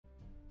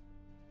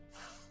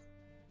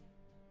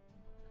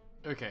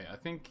Okay, I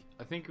think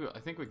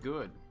we're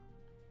good.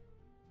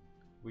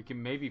 We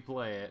can maybe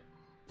play it.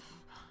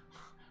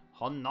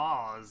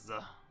 Honaz.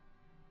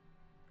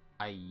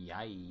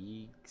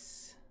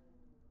 Yikes.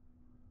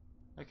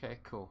 Okay,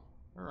 cool.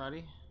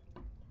 Alrighty.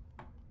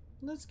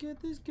 Let's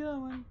get this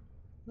going.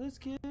 Let's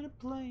get it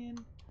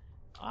playing.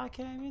 I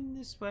came in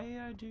this way.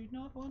 I do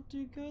not want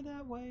to go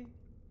that way.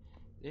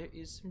 There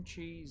is some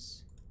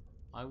cheese.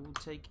 I will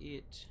take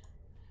it.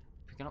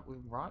 Picking up with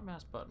right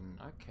mouse button.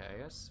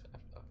 Okay,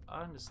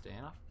 I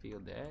understand. I feel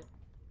that.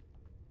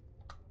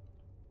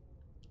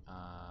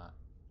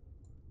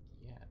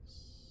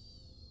 Yes.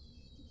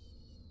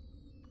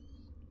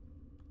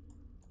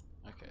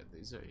 Okay,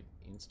 these are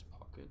Insta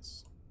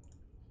pockets.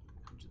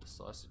 Into the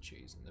slice of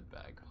cheese in the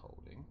bag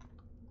holding.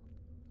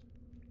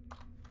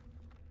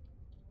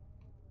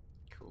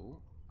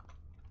 Cool.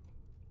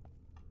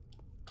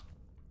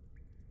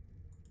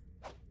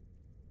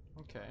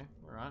 Okay,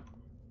 alright.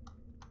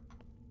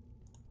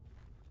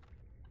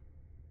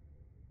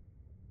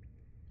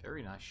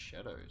 Very nice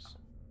shadows.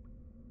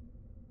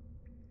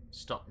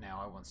 Stop now,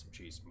 I want some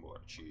cheese. More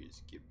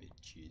cheese. Give me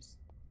cheese.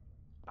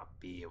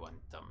 Papi, I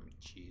want some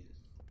cheese.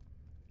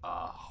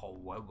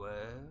 However.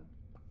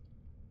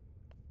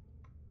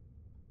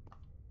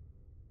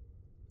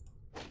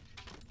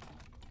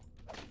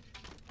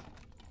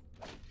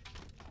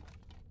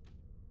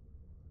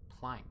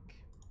 Plank.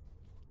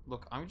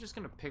 Look, I'm just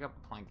gonna pick up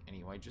a plank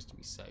anyway, just to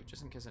be safe,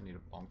 just in case I need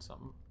to bonk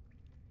something.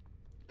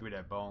 Give me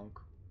that bonk.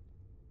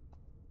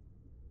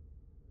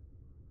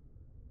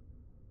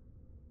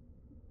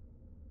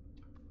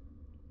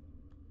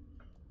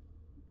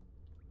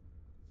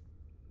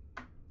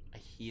 I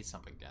hear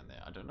something down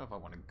there. I don't know if I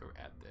want to go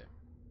out there.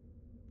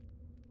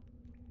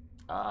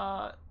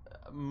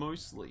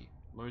 Mostly.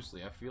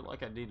 Mostly. I feel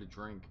like I need a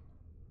drink.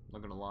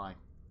 Not gonna lie.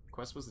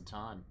 Quest was the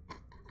time.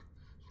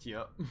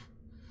 Yep.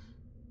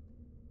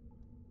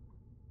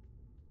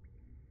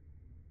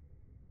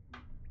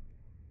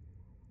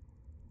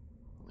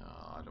 No,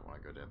 I don't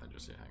want to go down there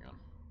just yet. Hang on.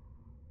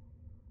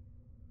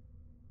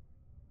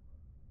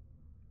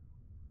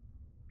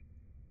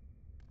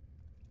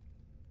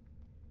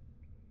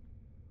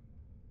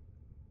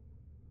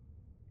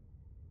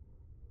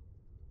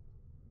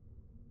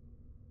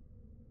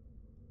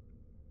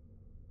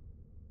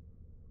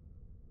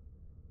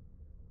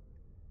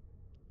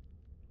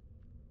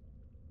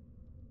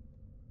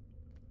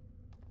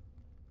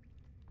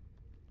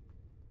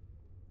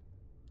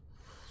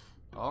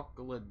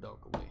 Ockly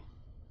dockly.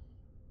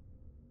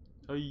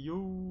 Hey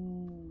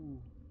yo!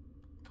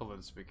 Follow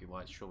the spooky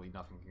light. Surely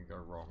nothing can go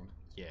wrong.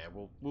 Yeah,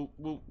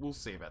 we'll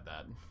see about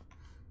that.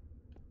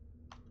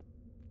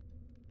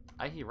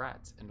 I hear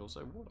rats and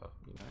also water.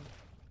 You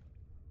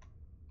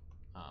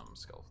know.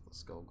 Skull for the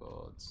skull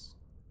gods.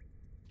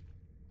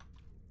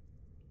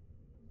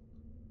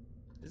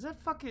 Is that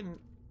fucking?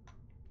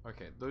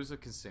 Okay, those are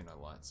casino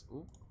lights.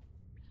 Ooh.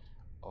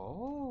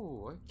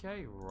 Oh,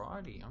 okay,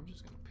 righty. I'm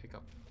just gonna pick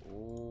up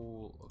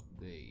all of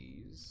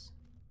these.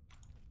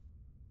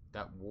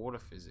 That water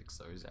physics,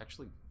 though, is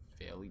actually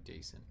fairly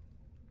decent.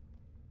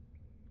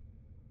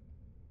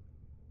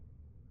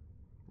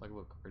 Like,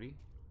 look, ready?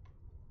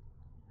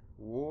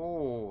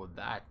 Whoa,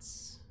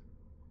 that's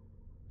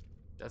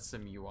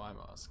some UI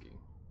masking.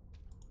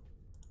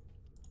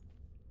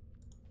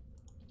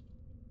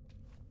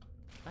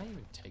 Can I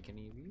even take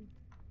any of you?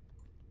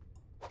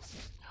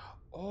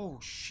 Oh,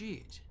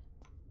 shit.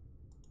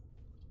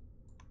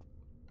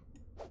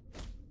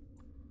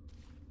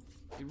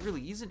 It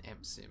really is an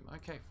M-Sim.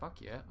 Okay, fuck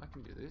yeah, I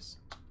can do this.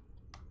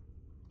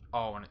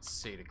 Oh, and it's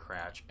C to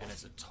crouch, and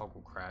it's a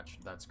toggle crouch.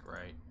 That's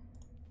great.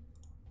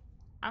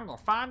 I'm gonna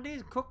find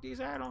these and cook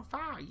these out on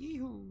fire.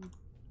 Yee-hoo.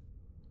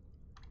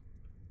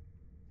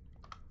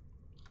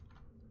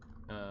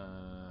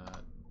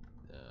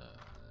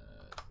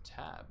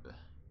 Tab.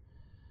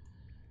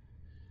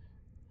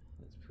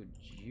 Let's put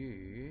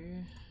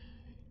you,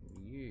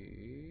 and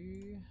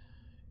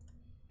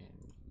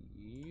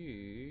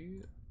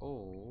you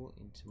all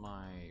into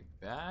my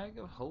bag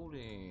of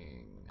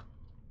holding.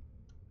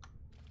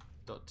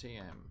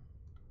 .tm.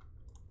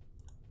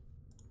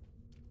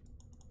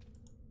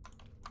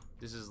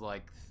 This is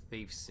like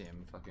Thief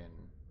Sim,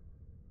 fucking.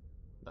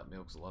 That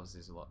Milks loves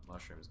these a lot.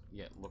 Mushrooms.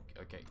 Yeah, look,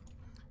 okay.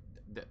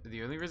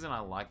 The only reason I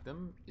like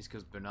them is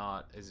because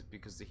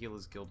because the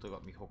Healer's Guild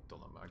got me hooked on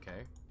them,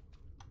 okay?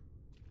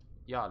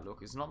 Yeah,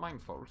 look, it's not my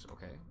fault,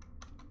 okay?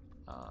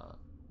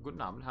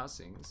 Guten Abend, how's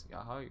things?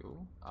 Yeah, how are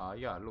you?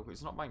 Yeah, look,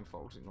 it's not my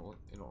fault in all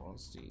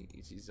honesty.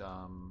 It is,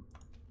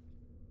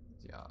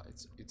 yeah,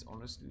 it's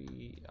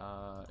honestly,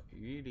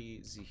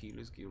 really the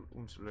Healer's Guild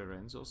and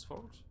Lorenzo's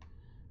fault.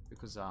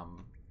 Because,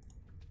 well,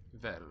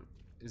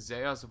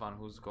 they are the one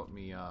who's got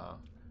me,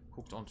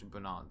 hooked onto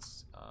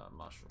Bernard's,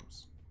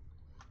 mushrooms.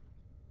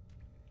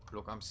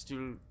 Look, I'm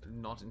still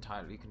not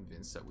entirely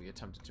convinced that we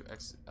attempted to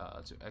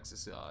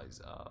exercise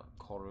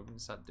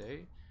quorums that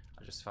day.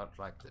 I just felt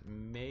like that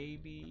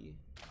maybe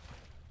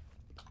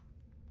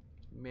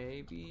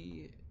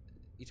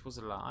it was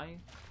a lie,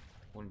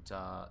 and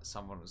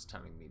someone was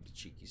telling me the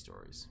cheeky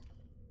stories.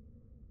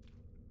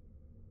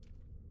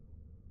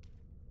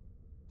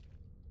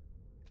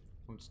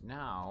 And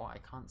now I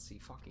can't see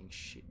fucking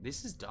shit.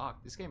 This is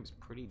dark. This game is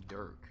pretty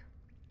dark.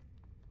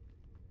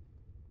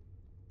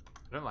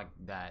 I don't like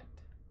that.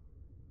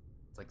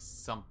 It's like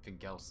something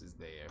else is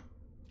there.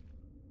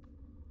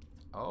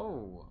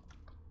 Oh.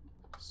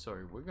 So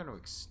we're going to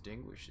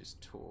extinguish this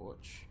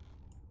torch.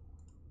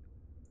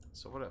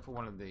 So what for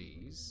one of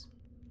these?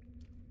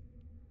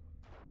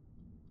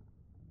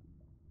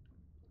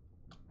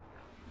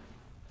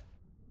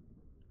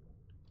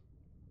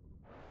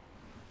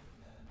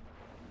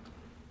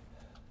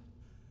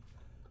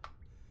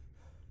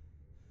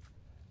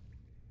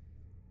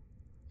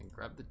 And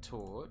grab the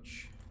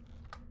torch.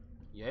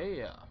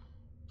 Yeah.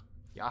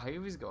 Yeah,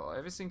 here we go.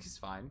 Everything is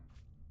fine.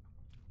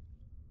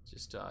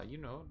 Just, you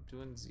know,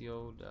 doing the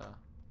old,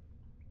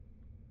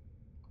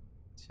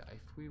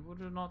 if we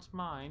would not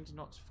mind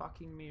not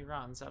fucking me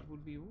around, that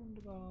would be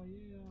wonderful,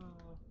 yeah.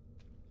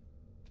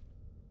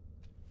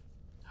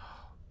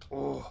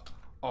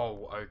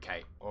 Oh,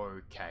 okay.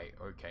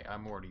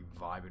 I'm already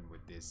vibing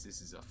with this.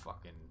 This is a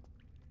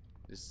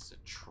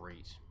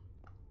treat.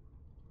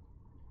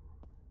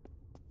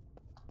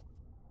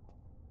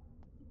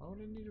 Why would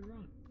I need to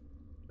run?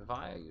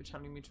 Why are you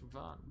telling me to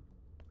run?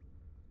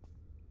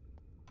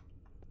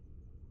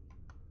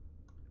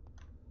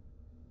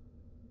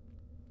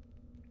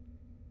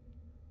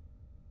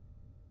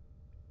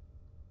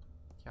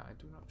 Yeah, I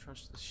do not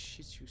trust the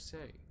shit you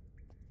say.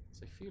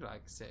 So I feel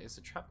like there is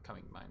a trap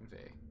coming my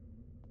way.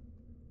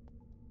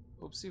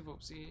 Oopsie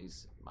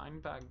whoopsies. Mine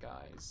bad,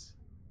 guys.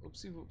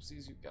 Oopsie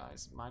whoopsies, you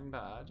guys. Mine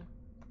bad.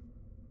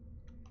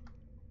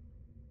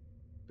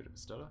 Bit of a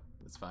stutter.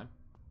 That's fine.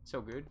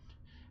 So good.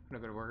 I'm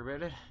not gonna worry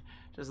about it.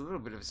 Just a little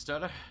bit of a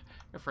stutter.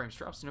 No frames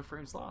drops, no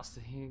frames lost.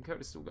 The code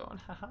is still going.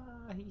 Haha.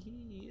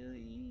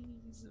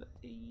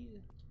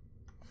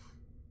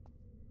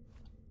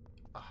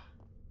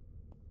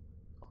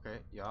 Okay,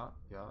 yeah,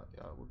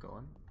 we're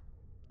going.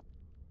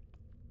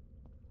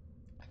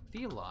 I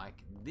feel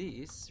like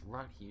this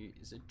right here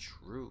is a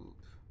troop.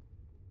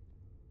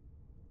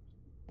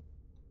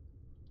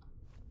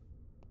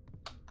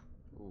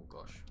 Oh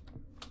gosh.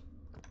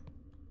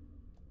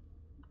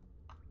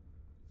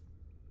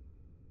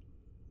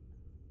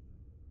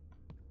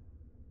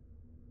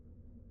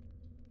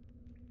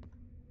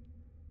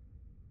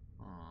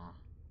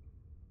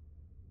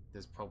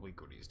 There's probably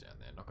goodies down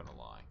there, not gonna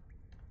lie.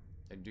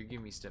 They do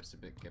give me steps to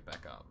get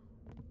back up.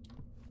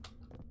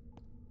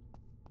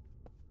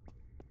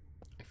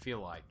 I feel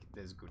like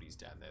there's goodies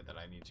down there that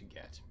I need to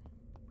get.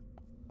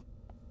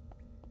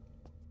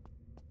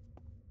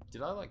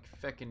 Did I like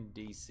feckin'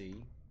 DC?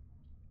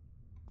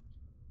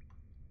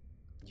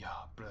 Yeah,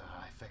 blah,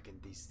 I feckin'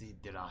 DC.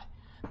 Did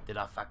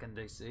I feckin'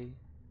 DC?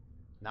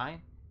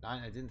 Nein,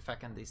 I didn't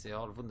feckin' DC.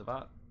 Oh,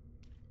 wunderbar.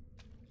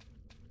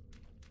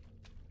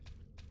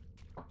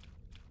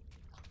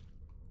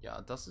 Yeah,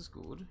 das ist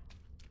gut.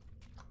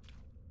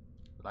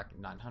 Like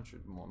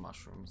 900 more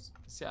mushrooms.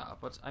 Yeah,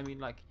 but I mean,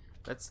 like,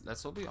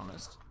 let's all be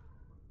honest.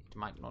 It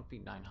might not be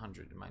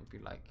 900. It might be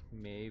like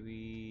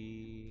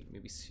maybe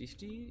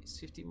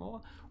 50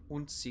 more.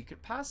 Und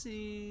secret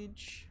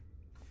passage.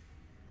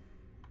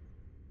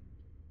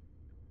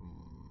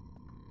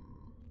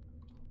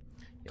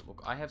 Yeah,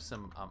 look, I have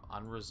some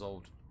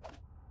unresolved.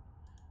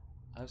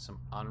 I have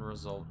some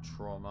unresolved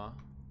trauma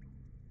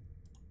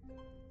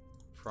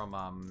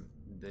from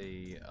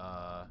the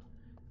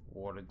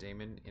water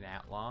demon in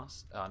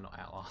Outlast. Not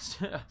Outlast.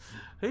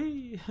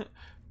 Hey,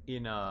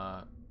 in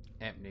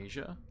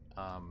Amnesia.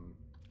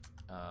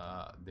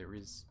 There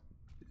is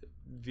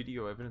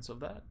video evidence of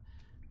that,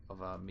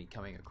 of me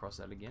coming across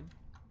that again.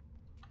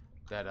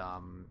 That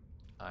I'm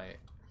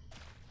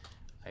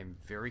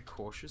very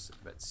cautious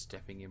about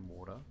stepping in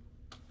water,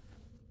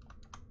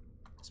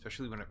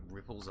 especially when it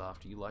ripples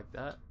after you like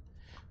that.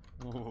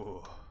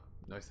 Ooh,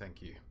 no,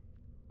 thank you.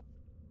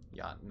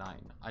 Yeah,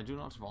 9. I do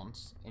not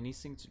want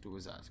anything to do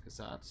with that, because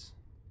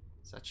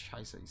that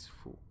Scheiße is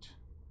fucked.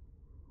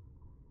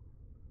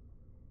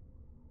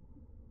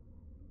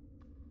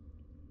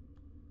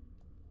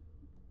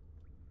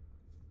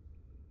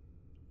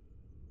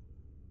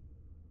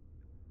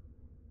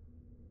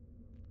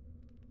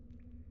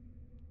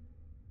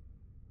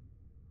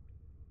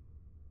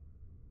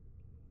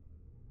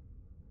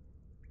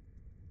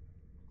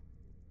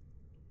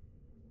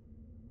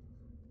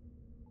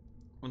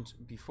 And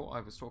before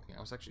I was talking, I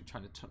was actually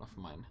trying to turn off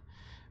my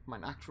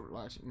actual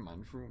light in my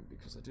room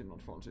because I did not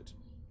want it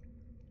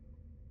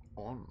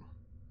on.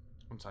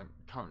 And I'm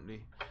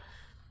currently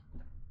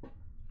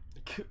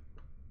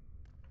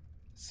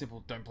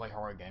simple. Don't play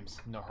horror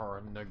games. No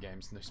horror, no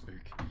games, no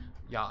spook.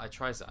 Yeah, I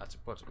try that,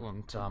 but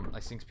I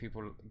think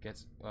people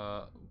get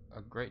a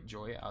great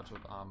joy out of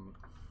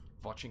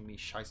watching me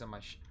scheiße my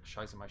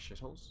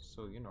shitholes.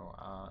 So you know,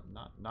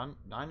 none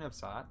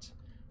of that.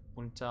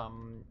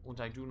 And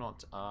I do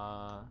not,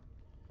 I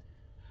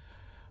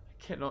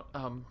cannot,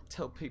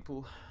 tell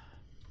people,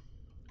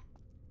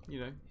 you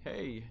know,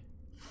 hey,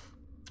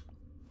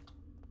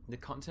 the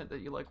content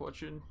that you like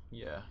watching,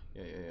 yeah,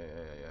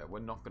 we're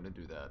not gonna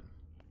do that,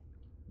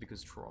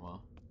 because trauma,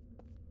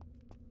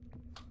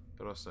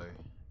 but also,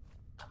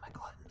 I'm a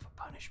glutton for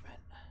punishment.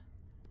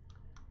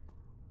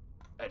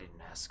 I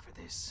didn't ask for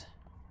this,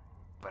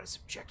 but I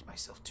subject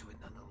myself to it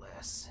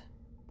nonetheless.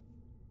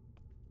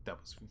 That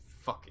was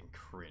fucking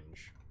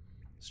cringe.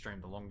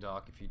 Strained the long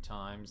dark a few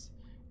times.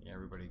 Yeah,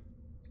 everybody.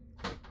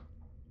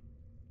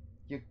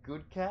 You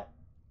good, cat?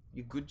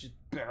 You good just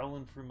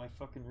barreling through my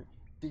fucking room?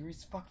 There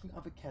is fucking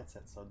other cats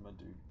outside, my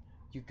dude.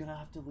 You're gonna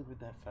have to live with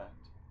that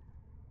fact.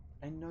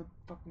 Ain't no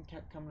fucking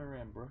cat coming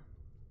around, bro.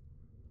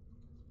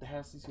 The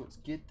house is yours.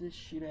 Get this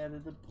shit out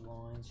of the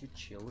blinds. You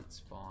chill, it's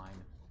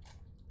fine.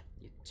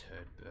 You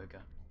turd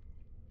burger.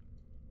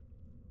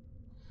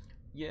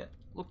 Yeah,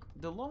 look,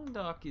 the long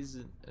dark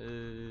isn't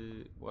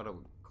what I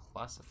would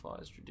classify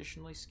as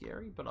traditionally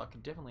scary, but I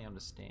can definitely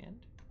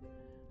understand.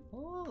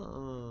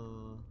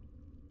 Oh.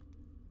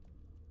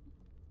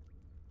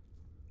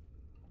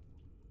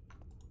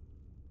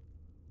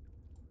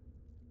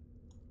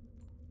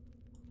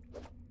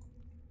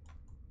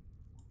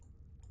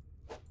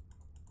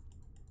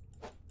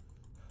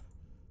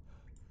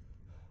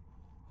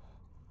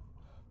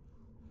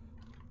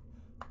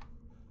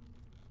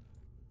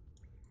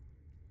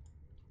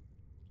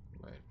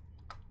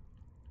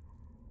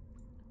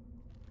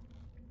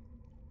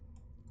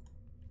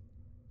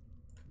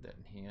 That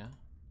in here.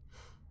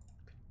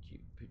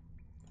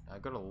 I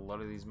got a lot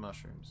of these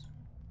mushrooms.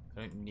 I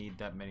don't need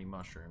that many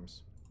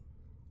mushrooms.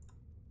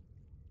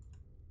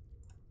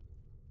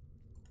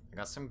 I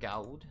got some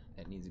gold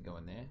that needs to go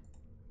in there,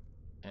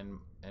 and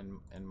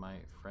my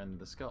friend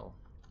the skull.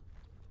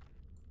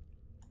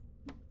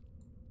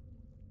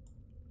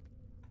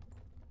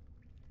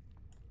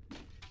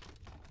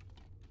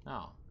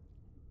 Oh,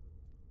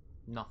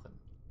 nothing.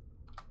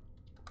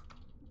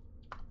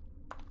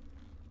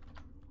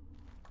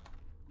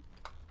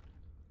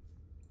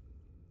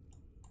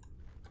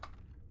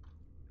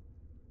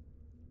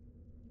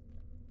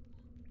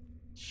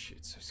 Shit,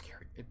 it's so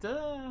scary.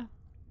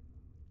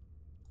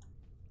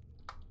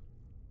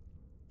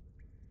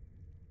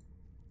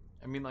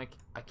 I mean, like,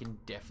 I can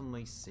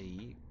definitely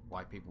see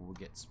why people would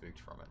get spooked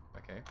from it,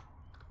 okay?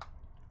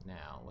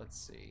 Now, let's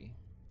see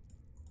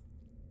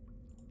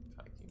if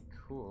I can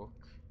cook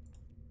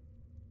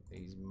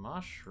these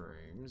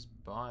mushrooms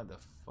by the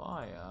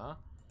fire,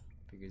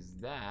 because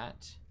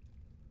that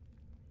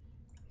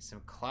is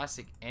some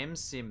classic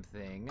M-Sim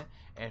thing,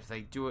 and if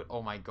they do it,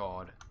 oh my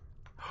god.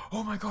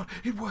 Oh my god,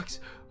 it works!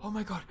 Oh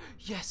my god,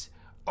 yes!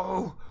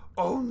 Oh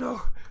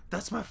no,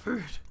 that's my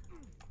food!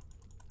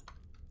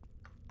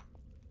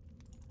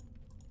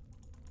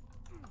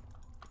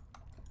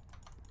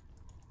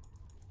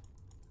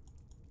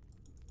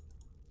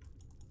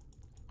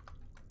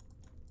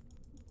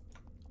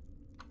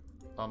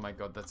 Oh my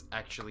god, that's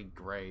actually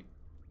great.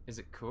 Is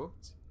it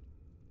cooked?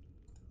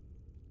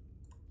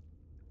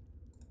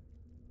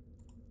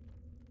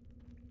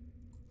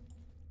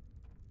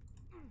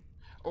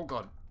 Oh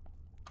god.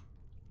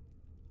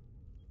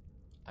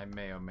 I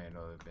may or may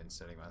not have been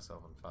setting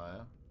myself on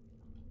fire.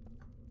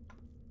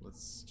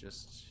 Let's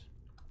just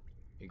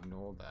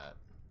ignore that.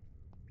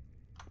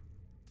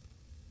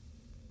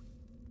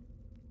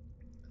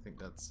 I think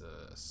that's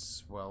a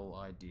swell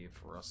idea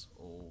for us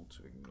all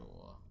to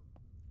ignore.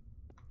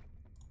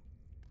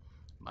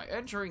 By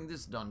entering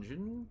this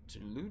dungeon to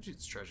loot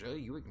its treasure,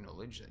 you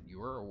acknowledge that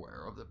you are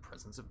aware of the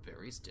presence of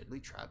various deadly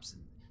traps in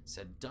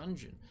said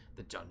dungeon.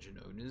 The dungeon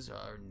owners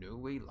are in no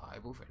way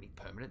liable for any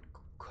permanent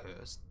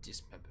curse,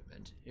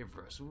 dismemberment,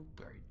 irreversible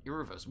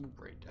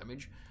brain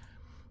damage,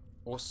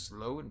 or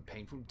slow and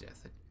painful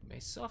death that you may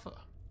suffer.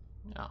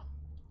 Now,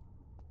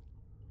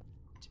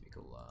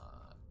 typical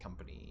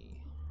company.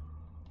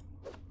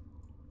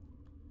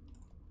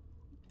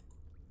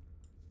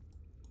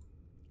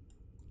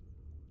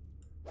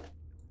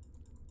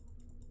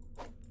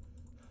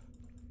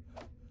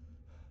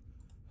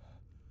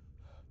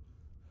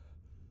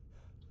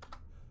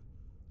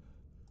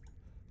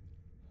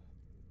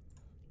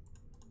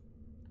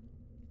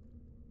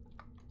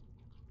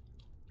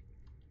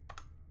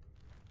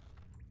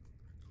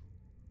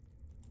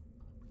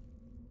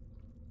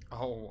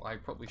 Oh, I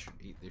probably should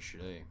eat this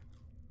shit, eh?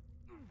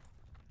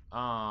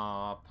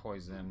 Ah,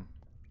 poison.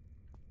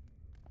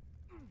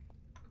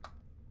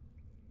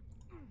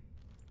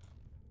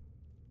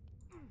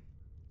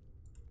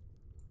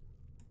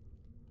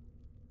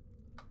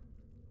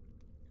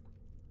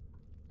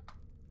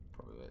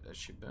 Probably let that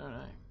shit burn,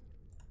 eh?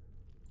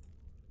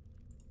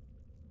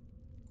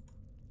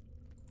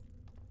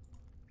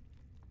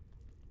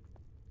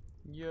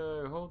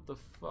 Yo, hold the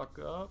fuck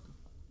up.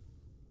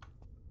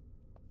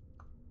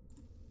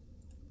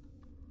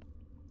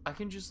 I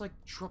can just, like,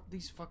 drop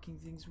these fucking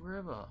things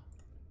wherever.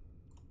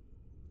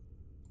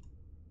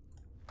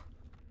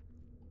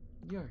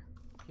 Yo.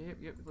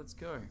 Yep, let's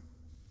go.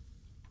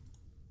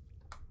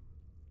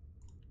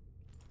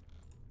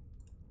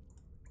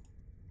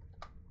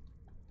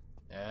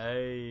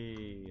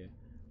 Hey.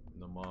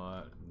 No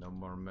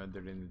more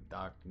murder in the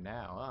dark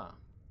now, huh?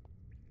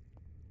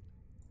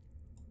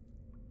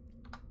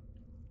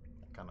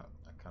 I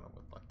kinda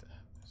would like to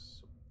have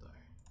this though.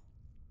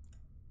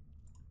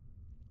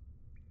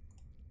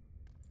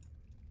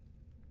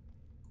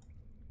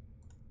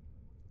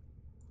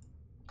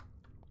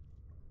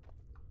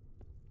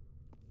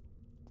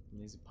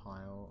 There's a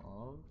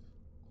pile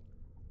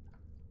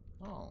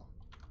of... Oh.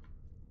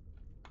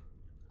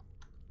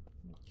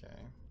 Okay.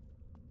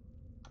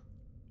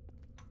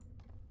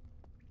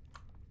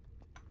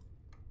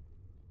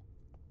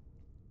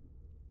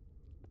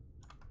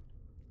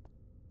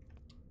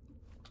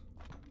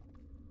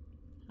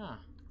 Huh.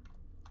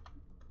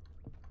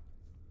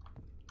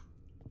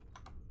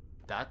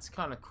 That's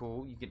kind of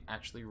cool. You can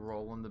actually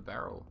roll in the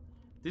barrel.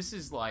 This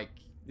is like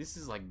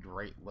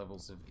great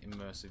levels of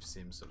immersive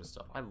sim sort of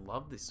stuff. I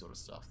love this sort of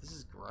stuff. This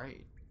is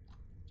great.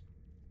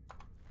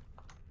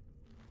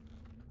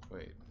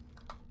 Wait.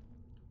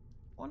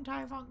 One day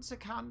I want a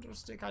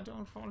candlestick. I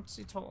don't want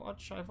a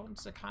torch. I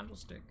want a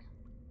candlestick.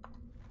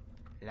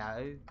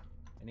 Hello?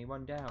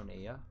 Anyone down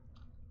here?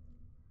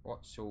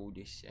 What's all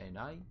this then,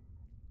 eh?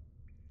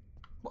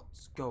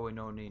 What's going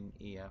on in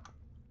here?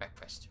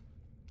 Breakfast.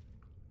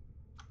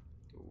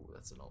 Ooh,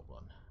 that's an old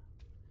one.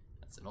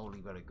 That's an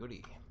oldie but a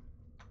goodie.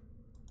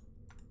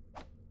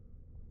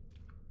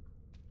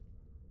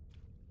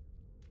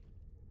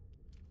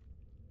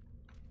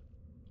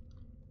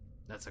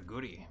 That's a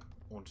goodie.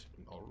 Und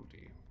an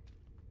oldie.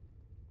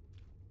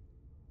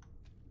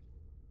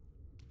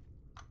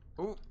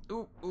 Ooh,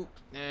 ooh, ooh.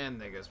 And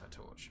there goes my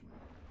torch.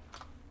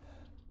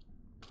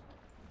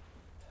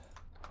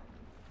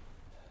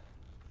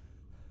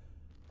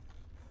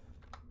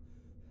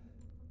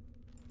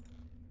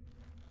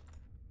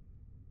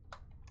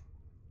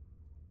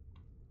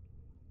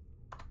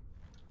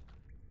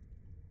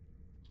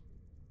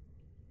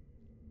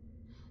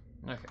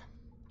 Okay.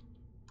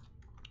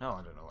 Oh,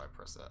 I don't know why I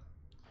pressed that.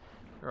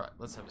 Alright,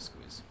 let's have a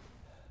squeeze.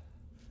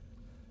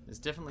 There's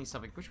definitely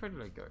something... Which way did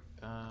I go?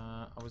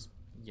 I was...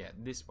 Yeah,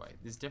 this way.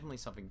 There's definitely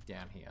something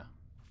down here.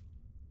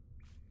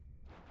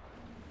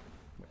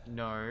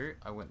 No,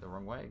 I went the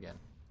wrong way again.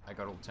 I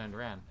got all turned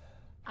around.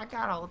 I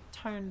got all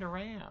turned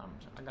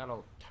around. I got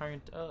all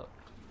turned up.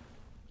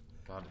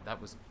 God,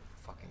 that was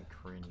fucking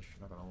cringe,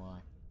 not gonna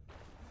lie.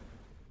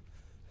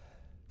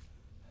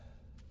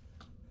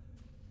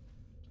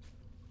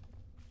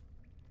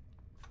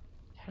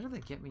 How do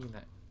they get me in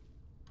that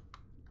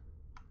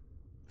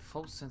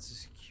false sense of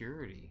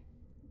security?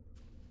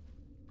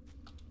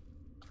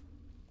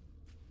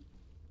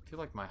 I feel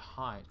like my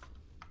height.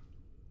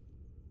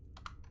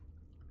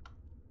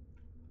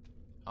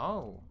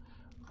 Oh.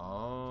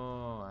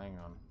 Oh, hang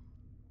on.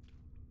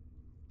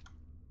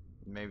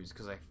 Maybe it's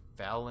because I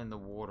fell in the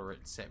water, it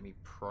set me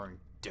prone.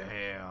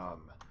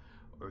 Damn.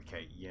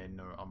 Okay, yeah,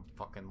 no, I'm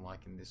fucking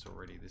liking this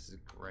already. This is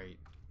great.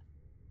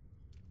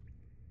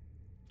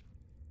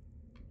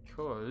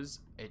 Because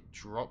it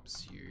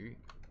drops you.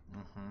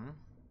 Mm-hmm.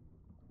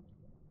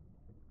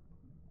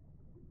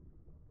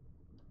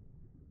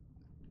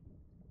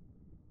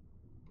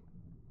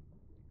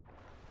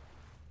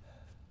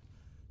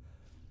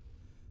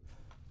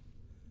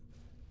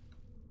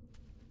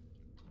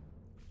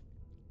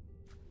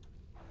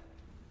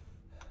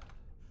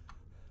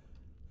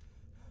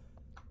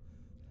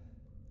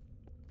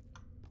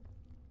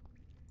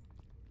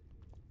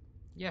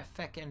 Yeah,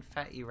 feckin'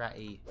 fatty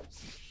ratty.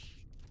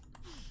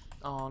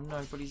 Oh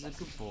no, but he's a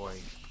good boy.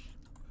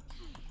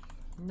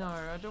 No,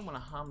 I don't want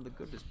to harm the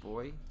goodest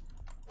boy.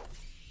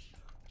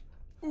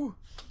 Ooh.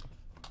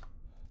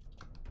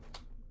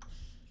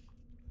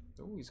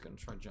 Oh, he's gonna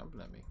try jumping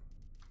at me.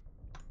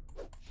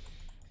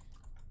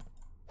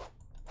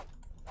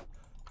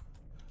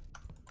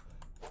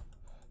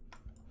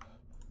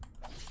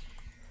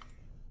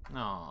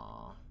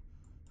 Aww.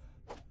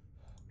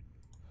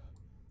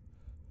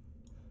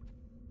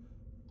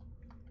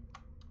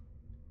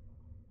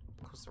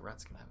 Of course, the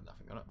rat's gonna have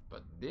nothing on it,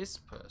 but this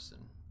person.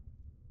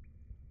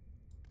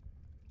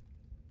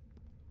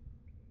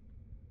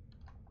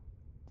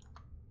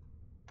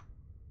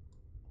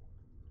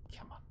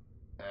 Come on.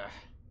 Ugh.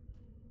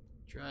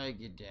 Drag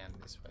you down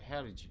this way.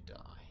 How did you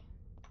die?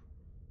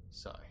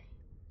 So,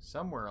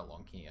 somewhere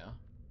along here,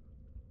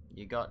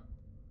 you got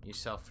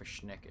yourself a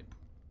schnecked.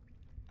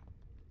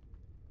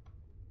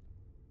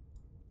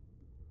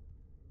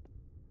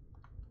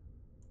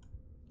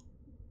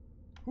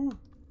 Whew.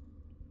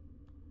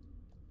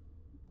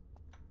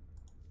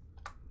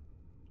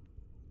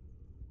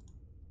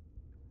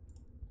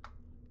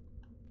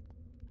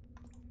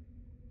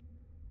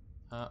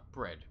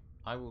 Bread.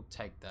 I will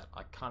take that.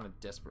 I kind of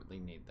desperately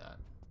need that.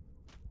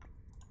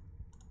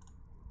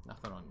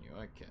 Nothing on you.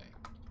 Okay.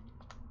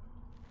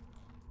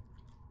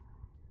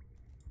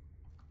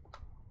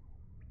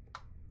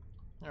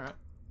 Alright.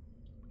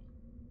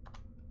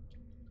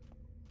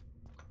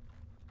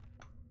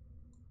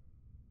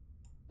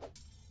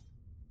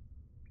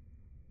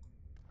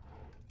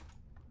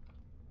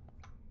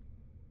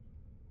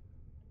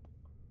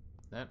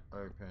 That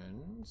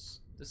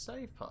opens the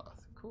save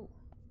path. Cool.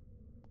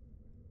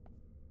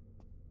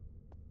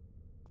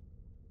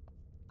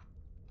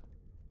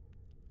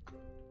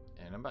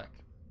 And I'm back.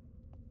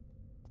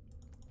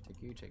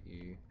 Take you, take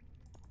you.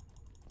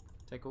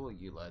 Take all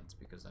of you lads,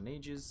 because I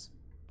need yous.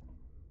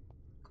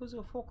 Because I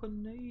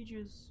fucking need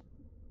yous.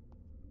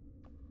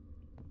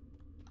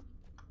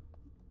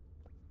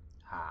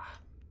 Ah.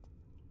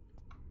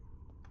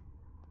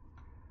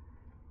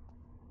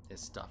 There's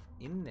stuff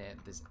in there.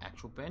 There's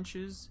actual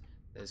benches.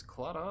 There's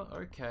clutter.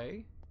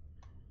 Okay.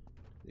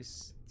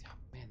 This... oh,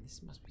 man, this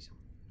must be some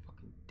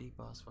fucking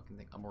deep-ass fucking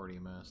thing. I'm already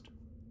immersed.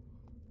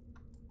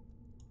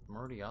 I'm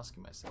already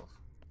asking myself,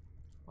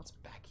 what's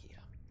back here?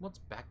 What's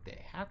back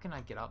there? How can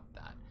I get up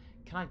that?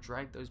 Can I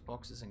drag those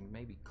boxes and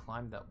maybe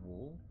climb that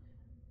wall?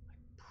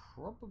 I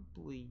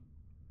probably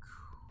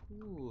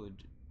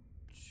could,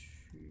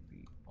 to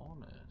be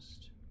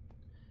honest.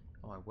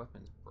 Oh, my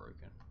weapon's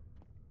broken.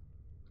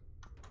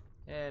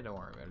 Yeah, don't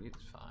worry about it.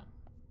 It's fine.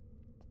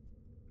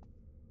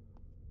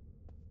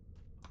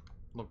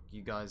 Look,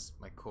 you guys,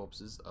 my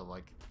corpses are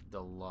like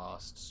the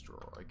last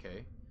straw,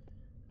 okay?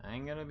 I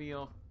ain't gonna be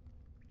off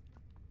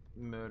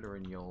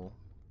murdering y'all.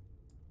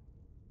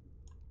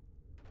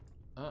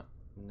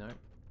 No,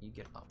 you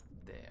get up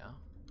there.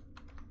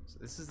 So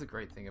this is the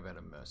great thing about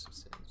immersive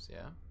sims,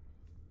 yeah?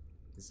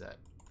 Is that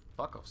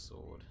fuck off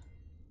sword.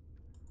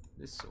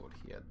 This sword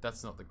here,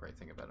 that's not the great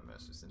thing about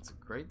immersive sims. The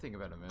great thing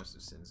about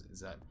immersive sims is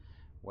that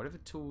whatever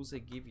tools they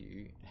give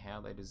you and how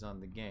they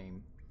design the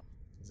game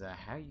is that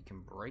how you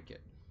can break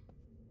it.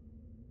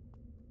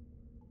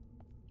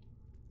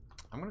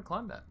 I'm gonna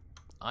climb that.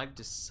 I've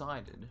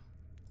decided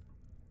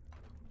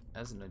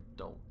as an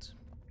adult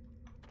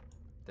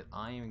that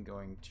I am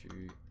going to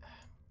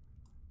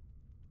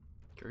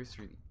go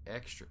through the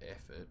extra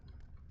effort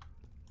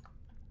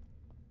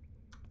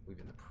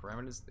within the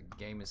parameters the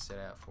game has set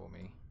out for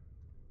me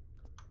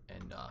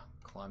and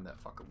climb that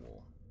fucking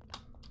wall.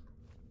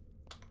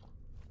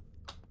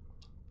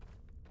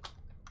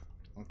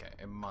 Okay,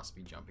 it must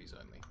be jumpies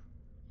only.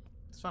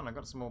 It's fine, I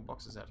got some more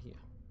boxes out here.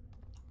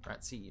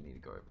 Right, see, you need to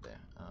go over there.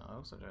 I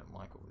also don't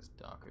like all this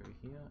dark over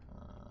here.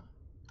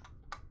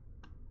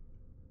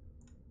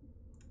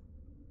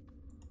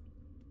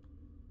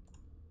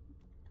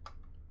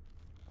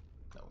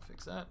 That will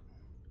fix that.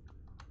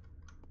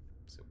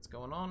 See what's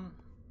going on.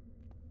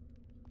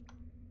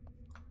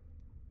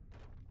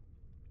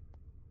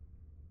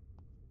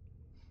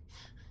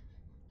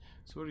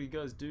 So what do you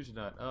guys do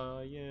tonight?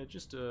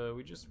 Yeah,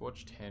 we just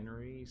watched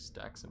Henry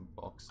stack some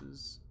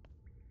boxes.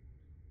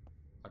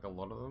 Like a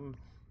lot of them.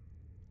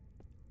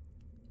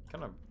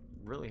 Kind of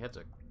really had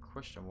to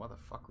question why the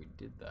fuck we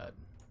did that.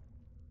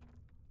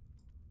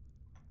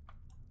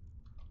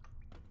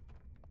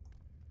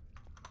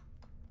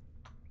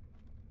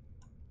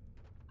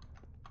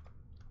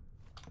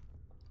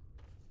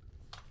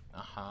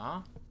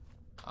 Uh-huh.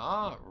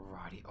 Ah,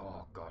 righty.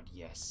 Oh, God,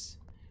 yes.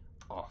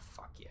 Oh,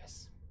 fuck,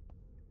 yes.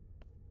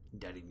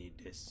 Daddy need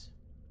this.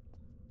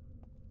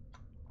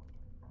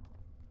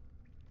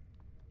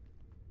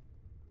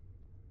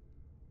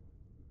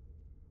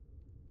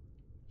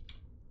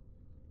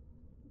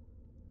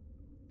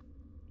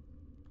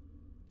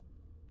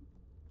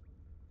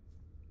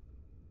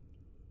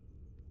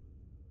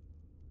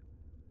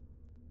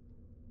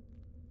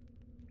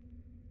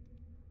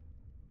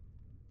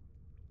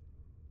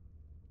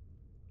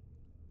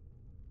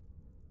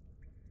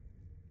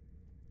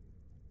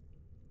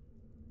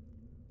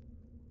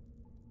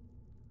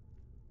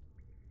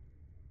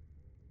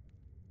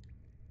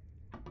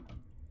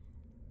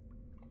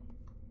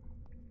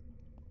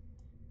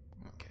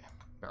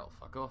 Barrel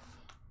fuck off.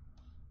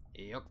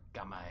 Yuck,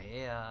 got my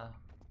hair.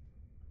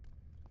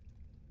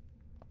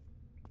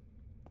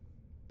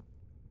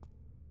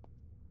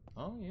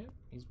 Oh yeah,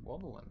 he's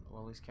wobbling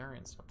while he's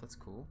carrying stuff. That's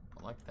cool.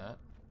 I like that.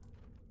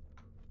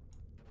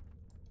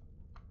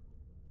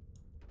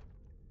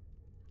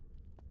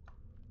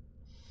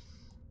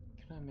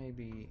 Can I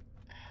maybe...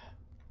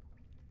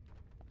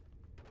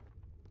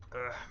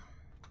 Ugh.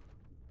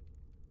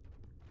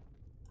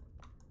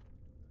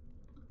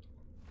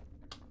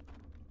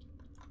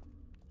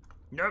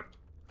 Nope.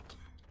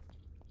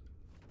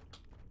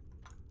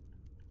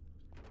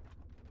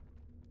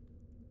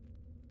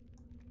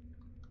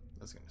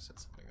 That's gonna set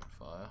something on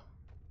fire.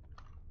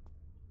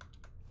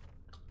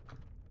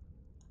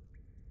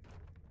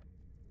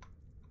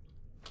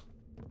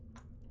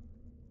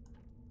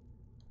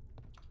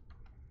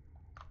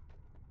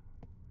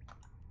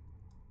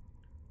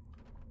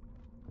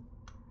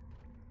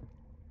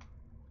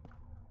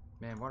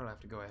 Man, why did I have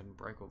to go ahead and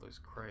break all those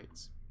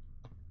crates?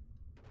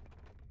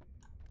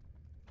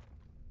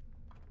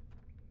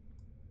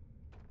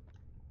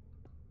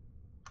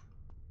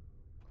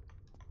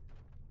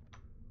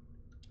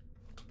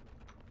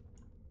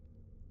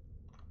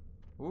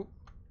 Oop.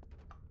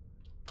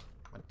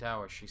 My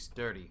tower, she's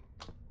sturdy.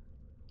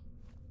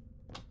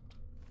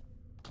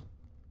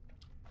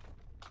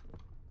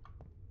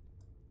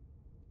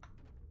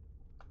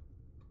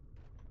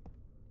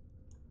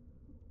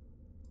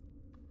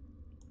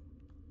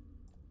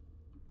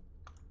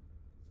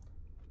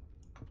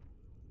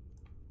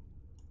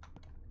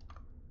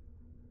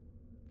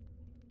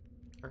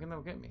 I reckon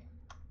they'll get me.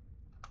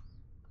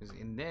 Because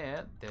in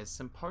there, there's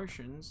some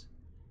potions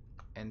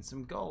and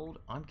some gold.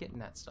 I'm getting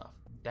that stuff.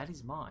 That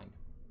is mine.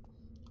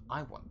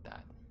 I want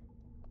that.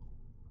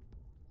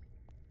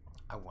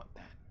 I want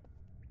that.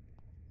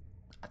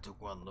 I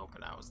took one look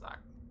and I was like,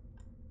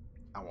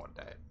 I want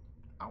that.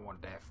 I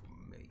want that for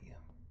me.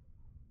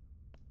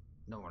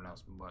 No one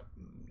else but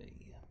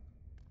me.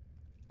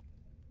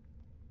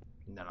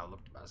 And then I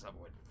looked at myself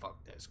and went,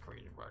 fuck, that's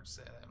crazy, bro. I just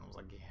said that. And I was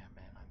like, yeah,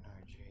 man, I know,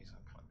 jeez.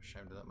 I'm kind of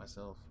ashamed of that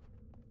myself.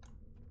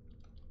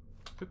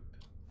 Hup,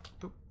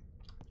 hup,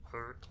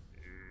 hup,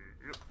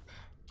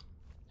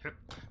 hup,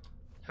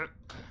 hup.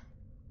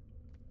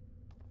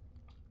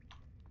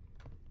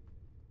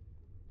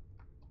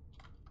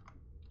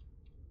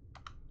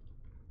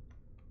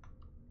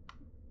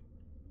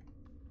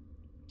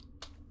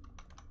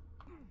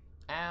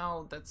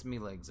 Ow, that's me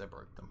legs. I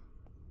broke them.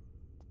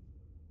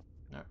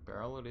 No,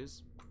 barrel it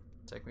is.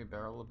 Take me a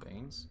barrel of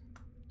beans.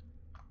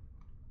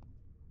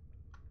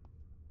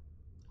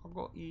 I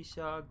got this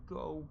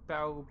gold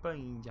barrel of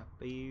beans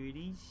up here it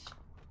is.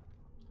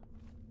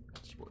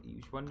 That's what you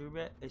was wondering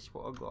about. That's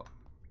what I got.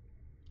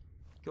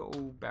 Got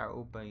all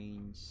barrel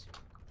beans.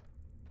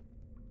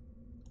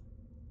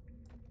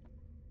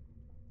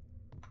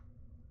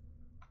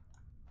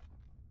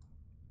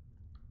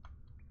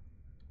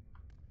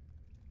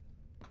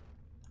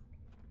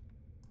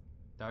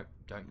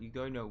 Don't you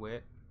go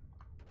nowhere.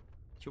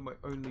 You're my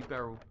only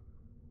barrel.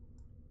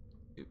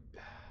 Oop.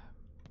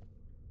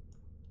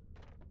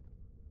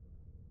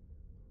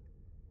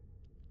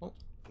 Oh.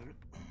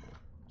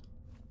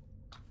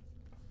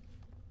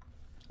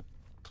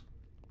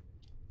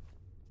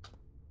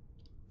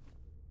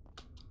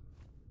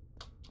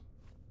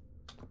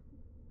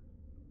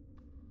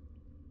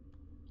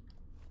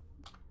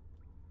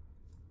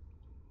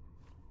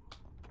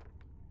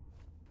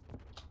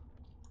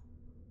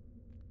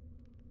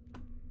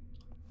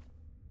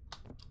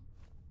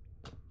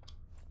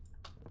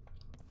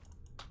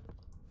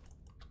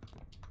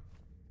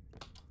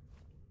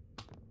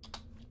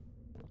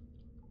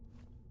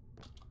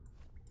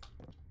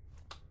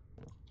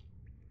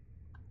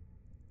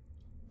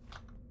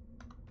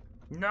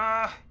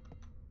 Nah!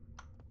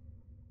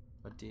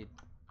 I did.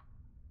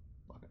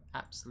 Like an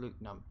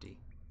absolute numpty.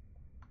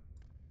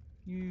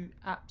 You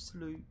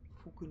absolute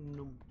fucking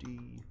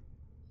numpty.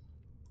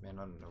 Man,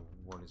 I don't know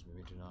what is with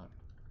me tonight.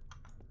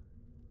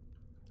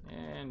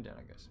 And down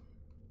I guess.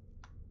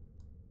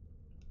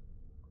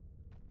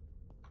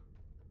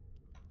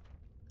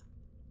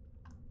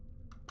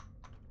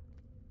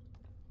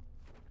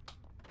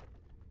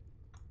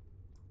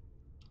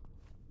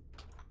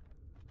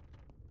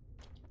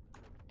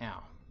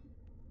 Ow.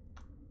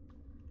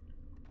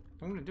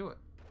 I'm gonna do it.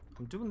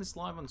 I'm doing this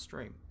live on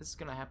stream. This is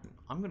gonna happen.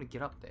 I'm gonna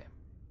get up there.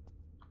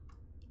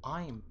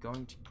 I am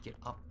going to get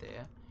up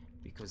there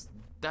because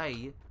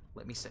they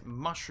let me set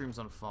mushrooms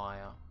on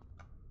fire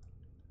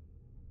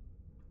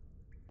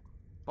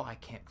by a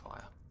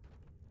campfire.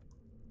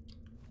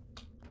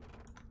 If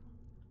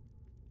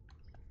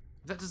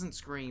that doesn't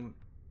scream...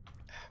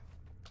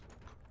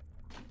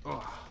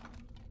 Oh.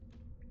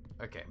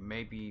 Okay,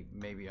 maybe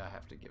I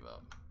have to give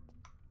up.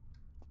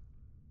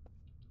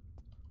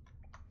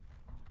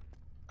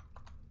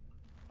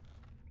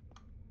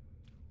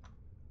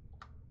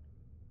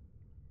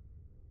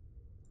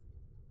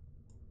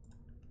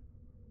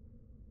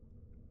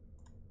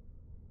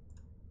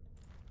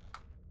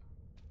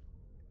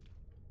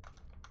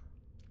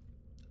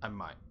 I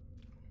might.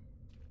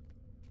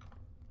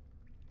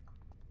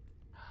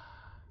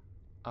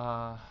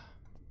 Ow.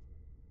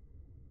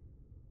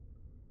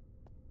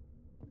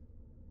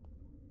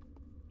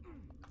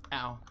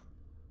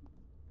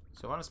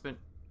 So I spent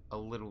a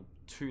little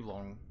too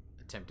long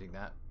attempting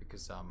that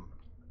because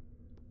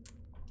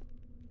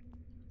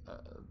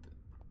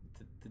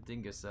the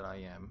dingus that I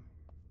am.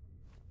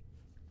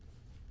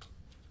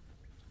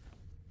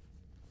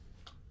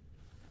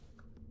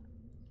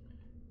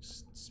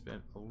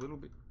 Spent a little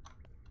bit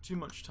too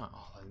much time.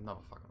 Oh,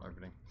 another fucking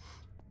opening.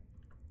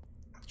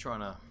 Trying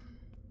to.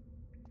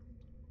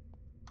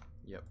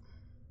 Yep.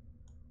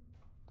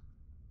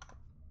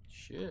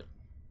 Shit.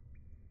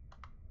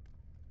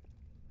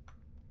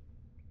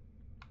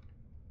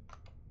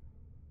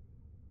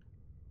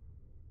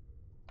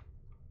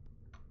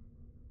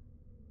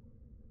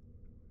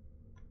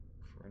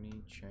 For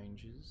any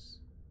changes.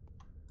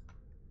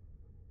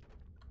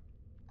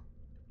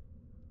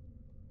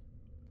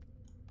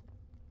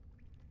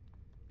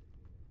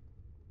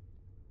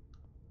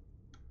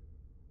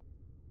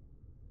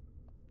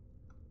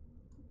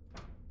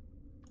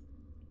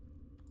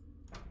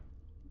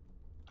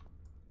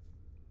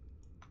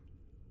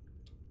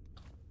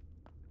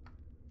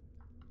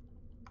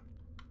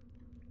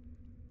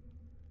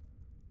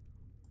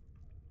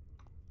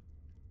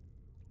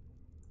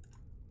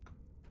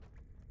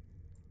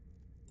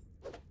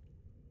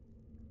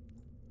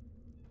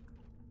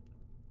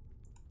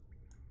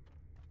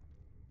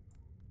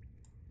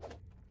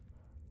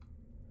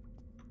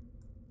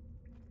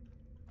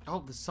 Oh,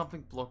 there's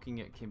something blocking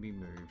it can be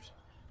moved.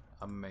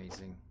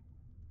 Amazing.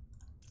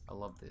 I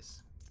love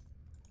this.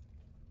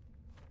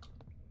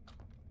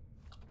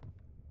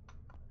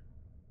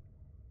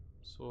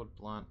 Sword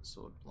blunt,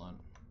 sword blunt.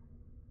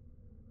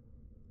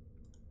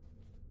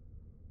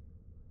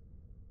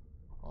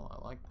 Oh,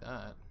 I like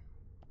that.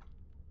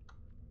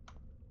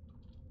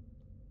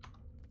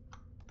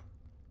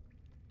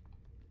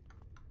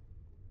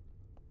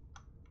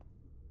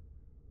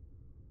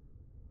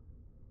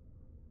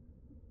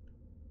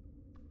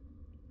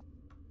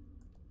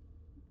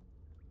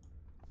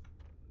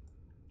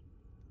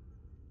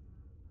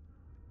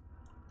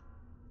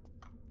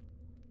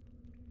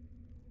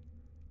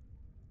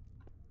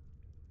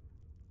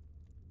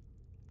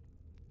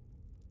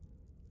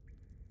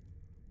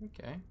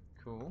 Okay,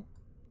 cool.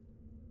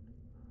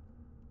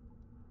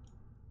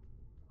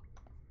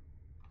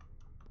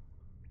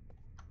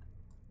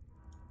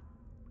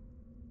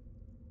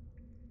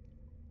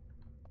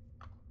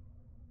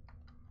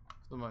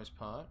 For the most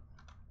part.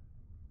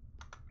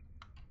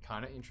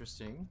 Kind of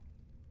interesting.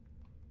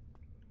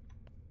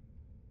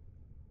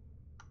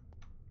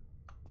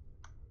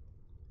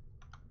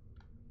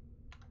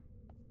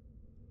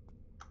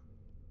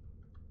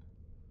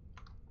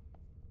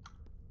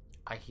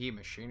 I hear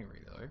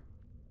machinery though.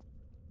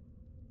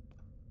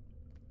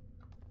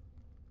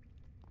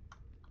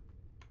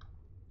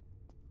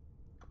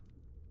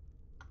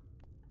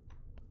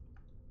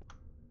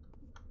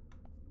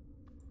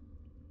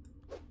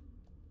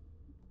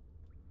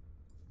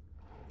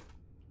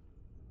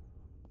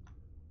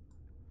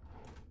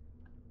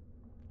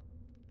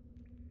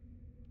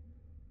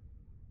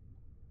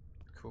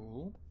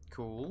 Cool,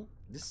 cool.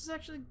 This is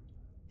actually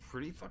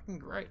pretty fucking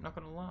great, not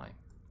gonna lie.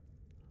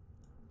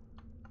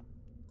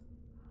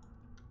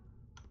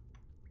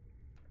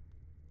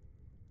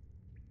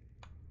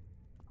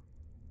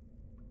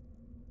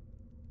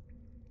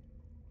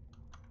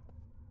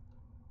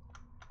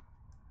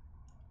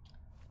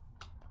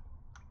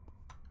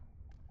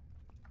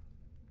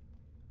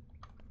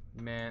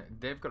 Man,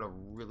 they've got a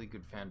really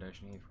good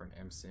foundation here for an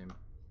M-Sim.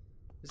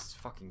 This is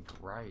fucking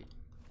great.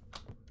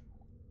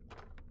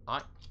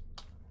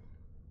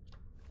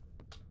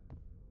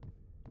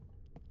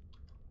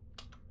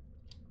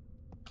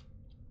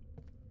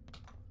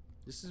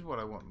 This is what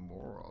I want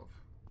more of.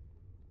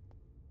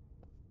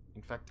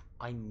 In fact,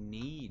 I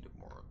need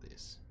more of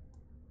this.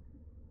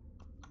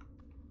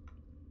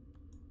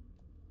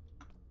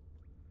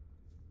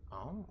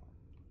 Oh.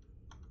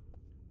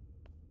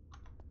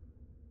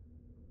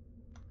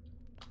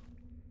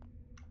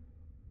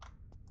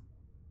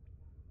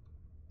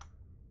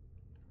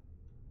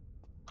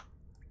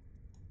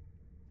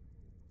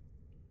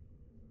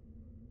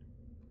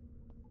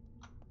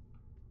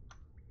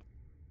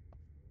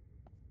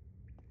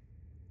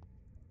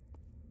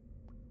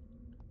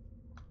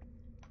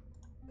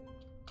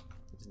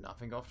 There's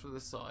nothing off to the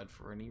side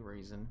for any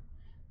reason.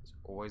 There's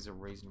always a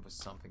reason for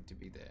something to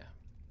be there.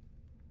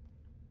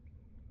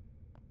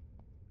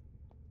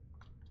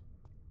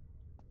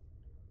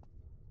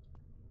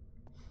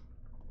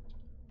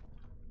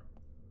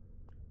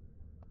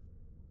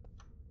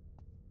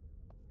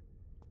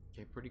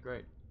 Okay, pretty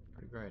great.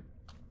 Pretty great.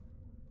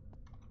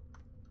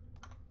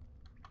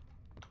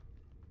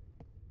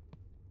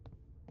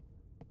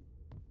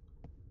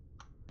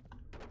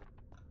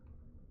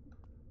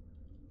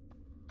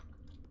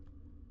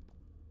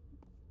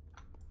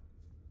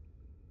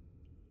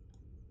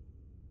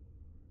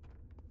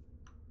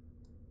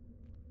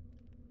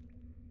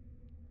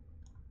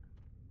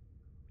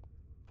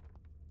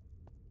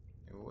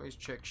 You always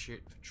check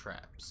shit for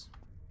traps.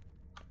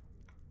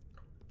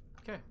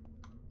 Okay.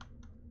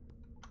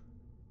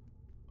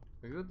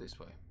 We're good this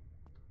way.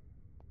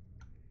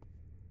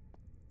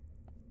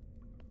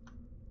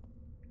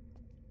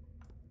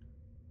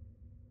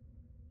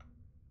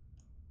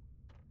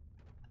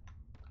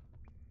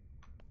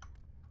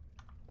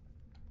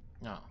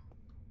 No.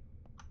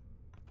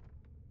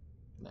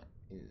 That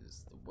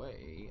is the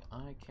way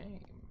I came.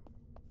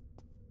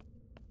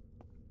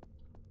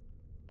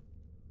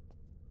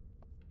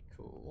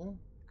 Cool.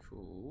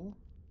 Cool.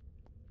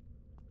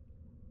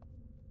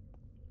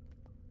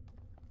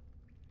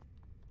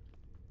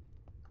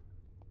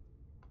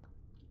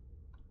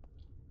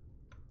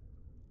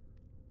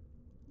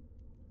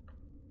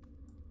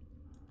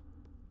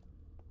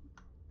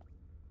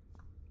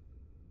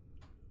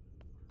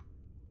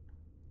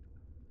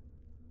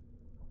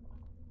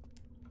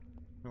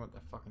 I know what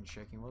that fucking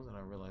shaking was, and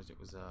I realized it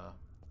was the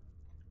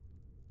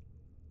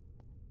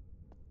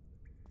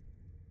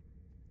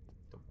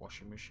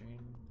washing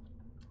machine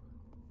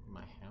in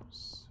my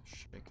house,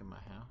 shaking my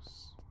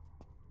house.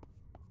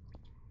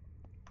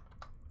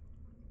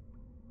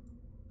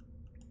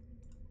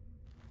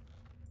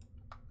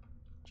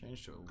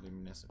 Change to a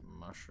luminescent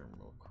mushroom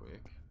real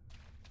quick.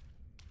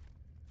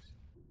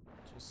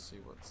 Just see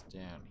what's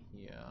down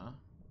here.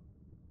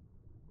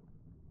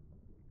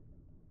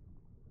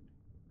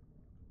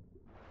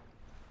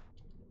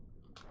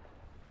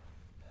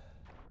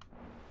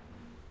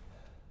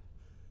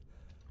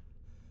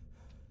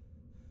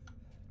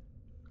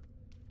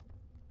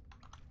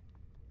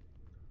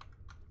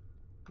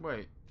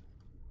 Wait.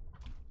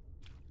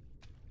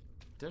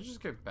 Did I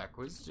just go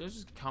backwards? Did I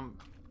just come...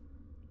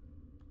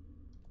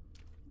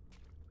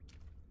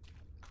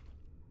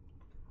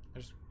 I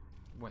just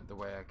went the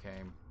way I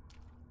came.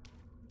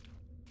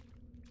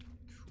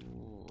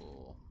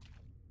 Cool.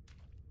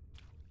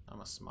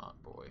 I'm a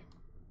smart boy.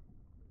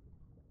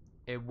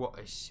 What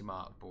a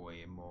smart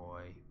boy am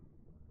I.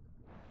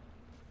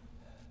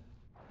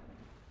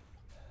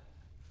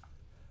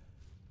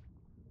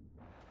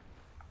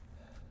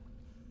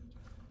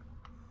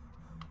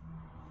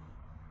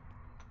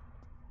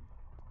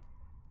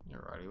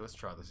 Alrighty, let's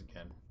try this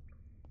again.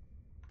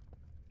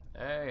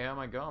 Hey, how am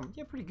I going?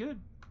 Yeah, pretty good.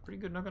 Pretty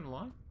good, not gonna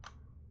lie.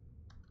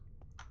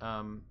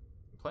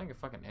 playing a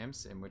fucking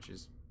M-Sim, which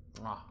is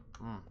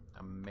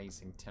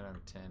amazing. 10 out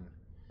of 10.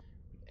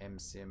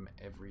 M-Sim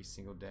every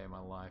single day of my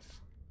life.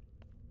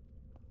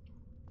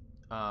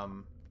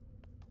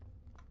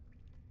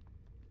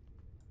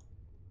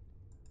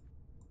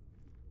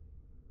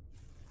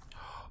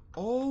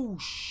 Oh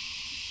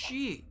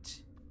shit!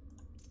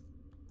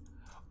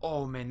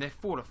 Oh man, they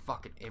fought a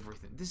fucking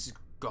everything. This is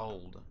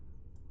gold.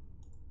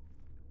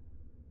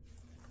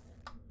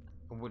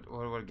 What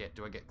do I get?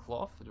 Do I get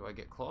cloth? Do I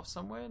get cloth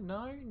somewhere?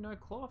 No, no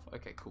cloth.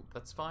 Okay, cool.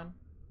 That's fine.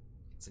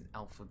 It's an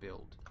alpha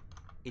build.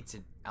 It's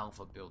an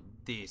alpha build.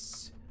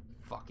 This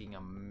fucking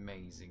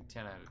amazing.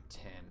 10 out of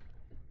 10.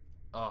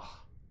 Oh.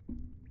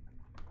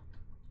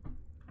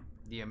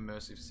 The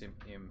immersive sim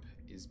imp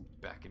is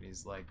back in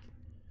his like.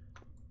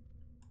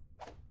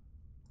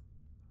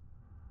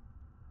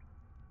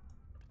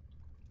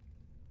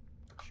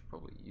 I should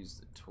probably use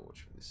the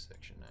torch for this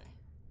section, eh?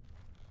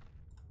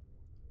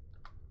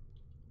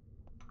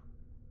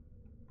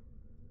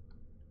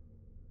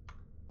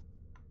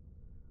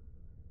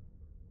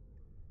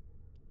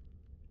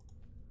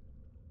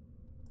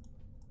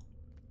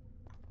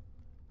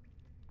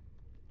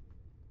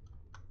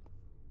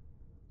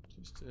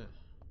 Just to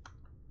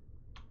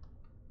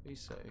be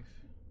safe.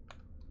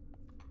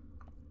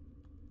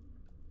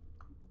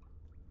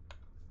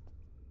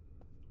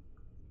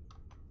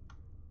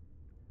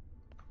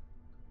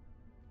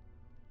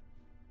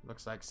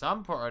 Looks like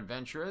some poor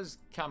adventurers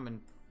come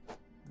and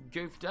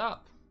goofed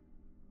up.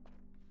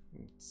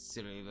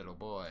 Silly little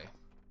boy.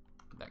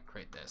 That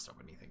crate there stop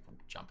anything from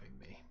jumping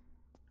me.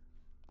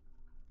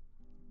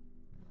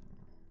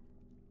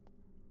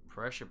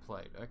 Pressure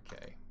plate,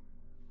 okay.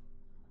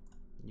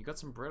 You got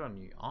some bread on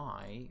you.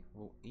 I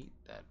will eat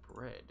that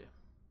bread.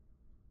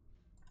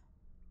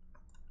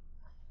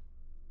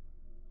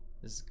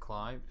 This is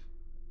Clive.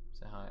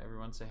 Say hi,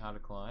 everyone say hi to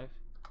Clive.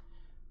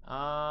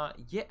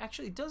 Yeah,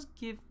 actually it does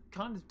give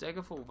kind of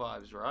Daggerfall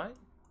vibes, right?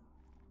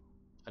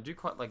 I do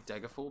quite like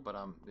Daggerfall, but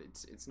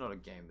it's not a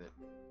game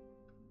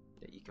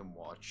that you can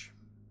watch.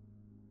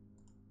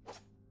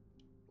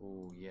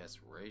 Oh yes,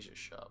 razor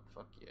sharp.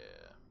 Fuck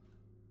yeah.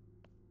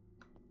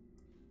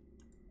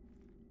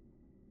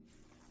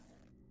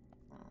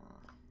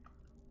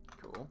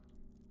 Cool.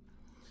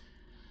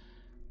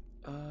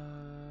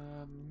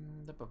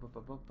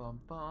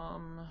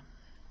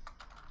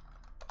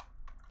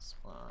 This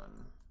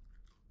one.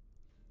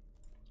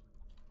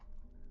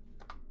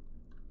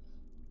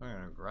 I'm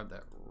gonna grab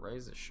that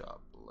razor sharp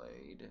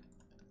blade and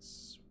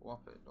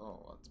swap it.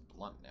 Oh, it's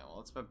blunt now.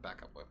 Well, it's my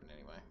backup weapon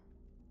anyway.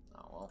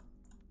 Oh well,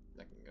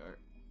 that can go.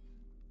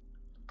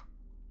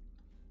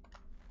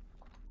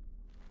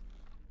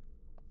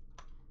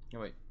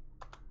 Oh wait.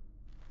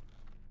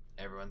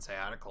 Everyone say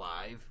hi to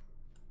Clive.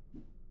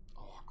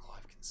 Oh,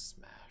 Clive can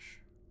smash.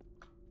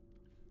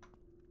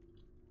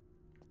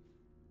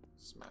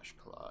 Smash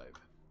Clive.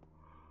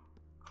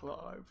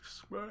 Clive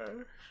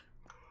smash.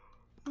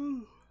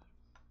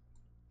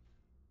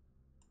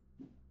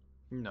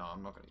 No,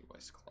 I'm not going to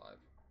waste Clive.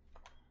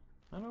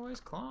 I don't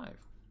waste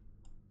Clive.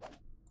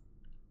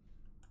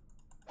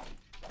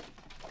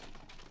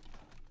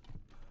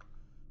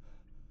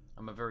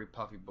 I'm a very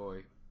puffy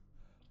boy.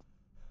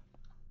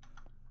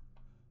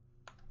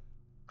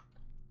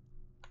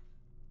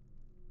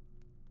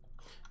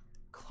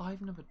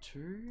 Clive number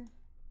 2?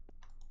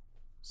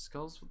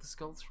 Skulls with the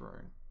Skull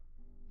Throne.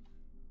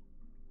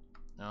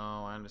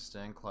 Oh, I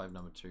understand Clive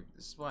number 2.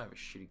 This is why I have a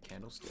shitty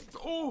candlestick.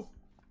 Oh!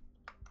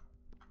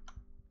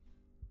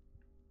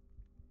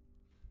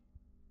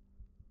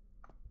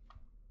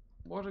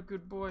 What a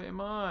good boy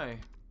am I?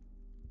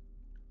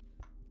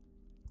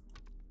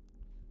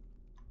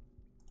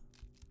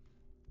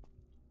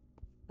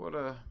 What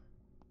a...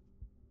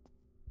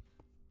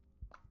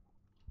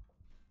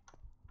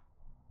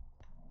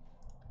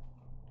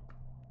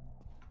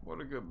 What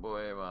a good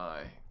boy am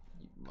I,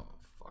 you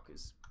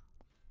motherfuckers.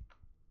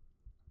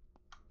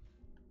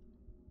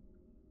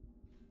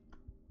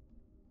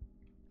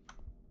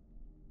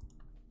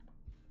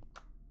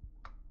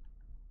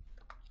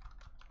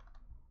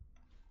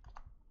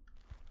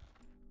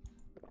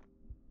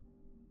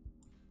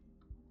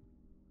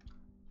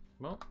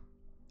 Well,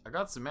 I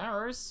got some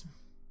arrows.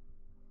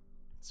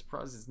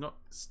 Surprised it's not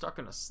stuck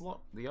in a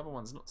slot. The other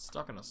one's not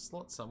stuck in a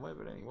slot somewhere,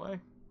 but anyway.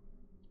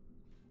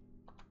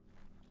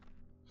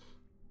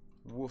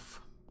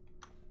 Woof.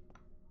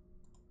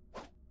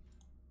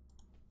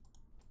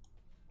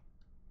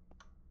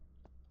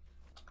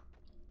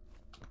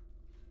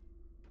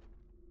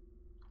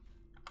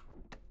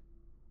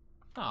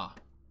 Ah,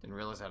 didn't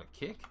realize how to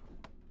kick.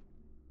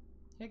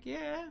 Heck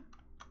yeah.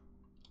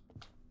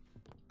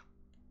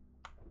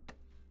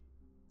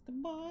 The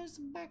boys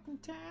are back in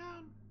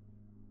town.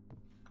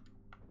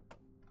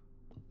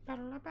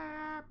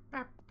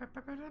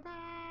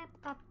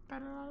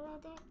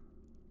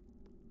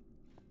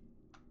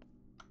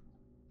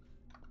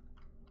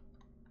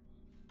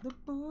 The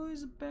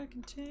boys are back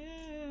in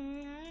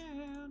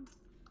town.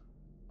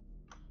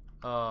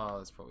 Oh,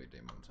 that's probably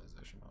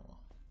demonetization. Oh well.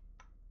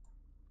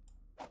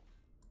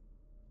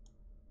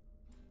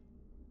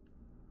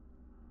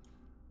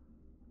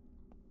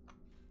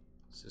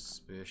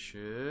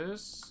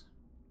 Suspicious.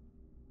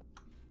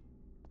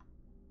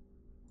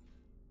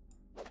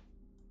 I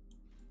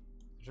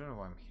don't know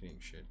why I'm hitting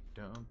shit.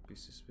 Don't be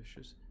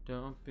suspicious.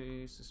 Don't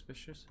be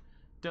suspicious.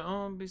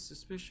 Don't be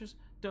suspicious.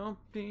 Don't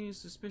be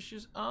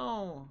suspicious.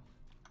 Oh!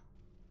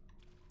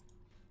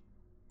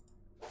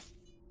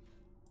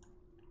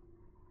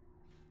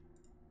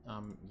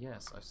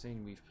 Yes, I've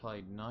seen we've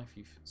played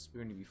Knifey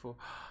Spoony before.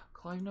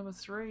 Clive number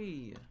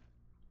 3!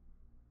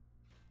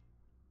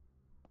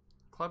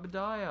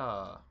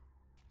 Clobadiah!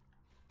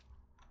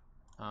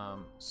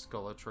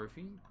 Scholar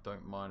Trophy.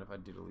 Don't mind if I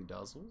diddly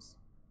dazzles.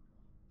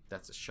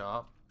 That's a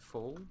sharp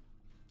fall.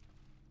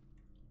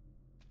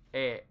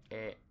 Yeah.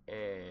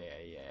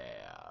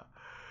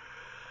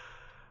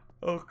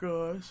 Oh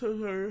god, so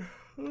sorry.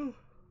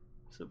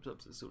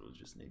 Sometimes I sort of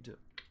just need to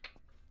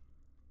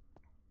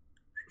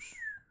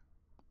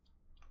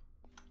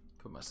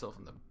put myself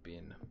in the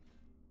bin.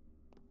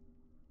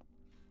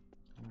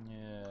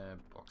 Yeah,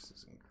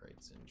 boxes and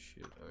crates and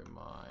shit, oh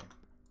my.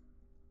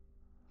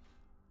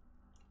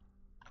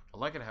 I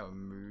like it how it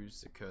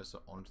moves the cursor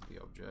onto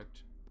the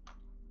object.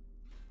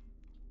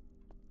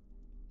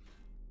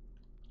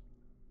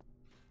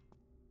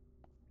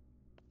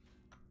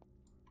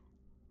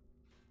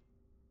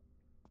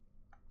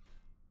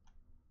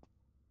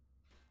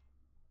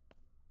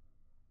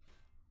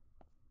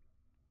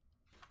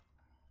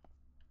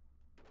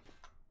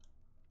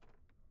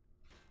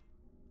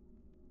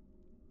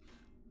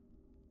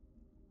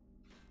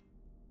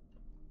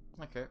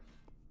 Okay,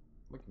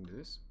 we can do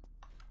this.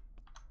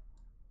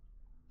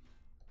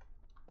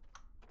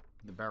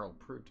 The barrel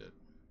proved it.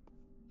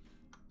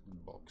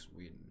 Box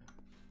win.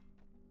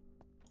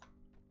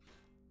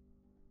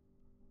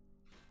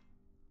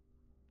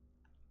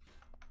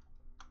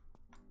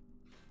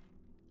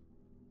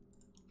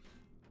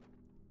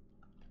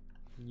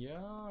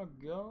 Yeah,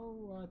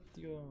 go at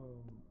you.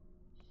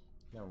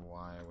 I don't know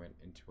why I went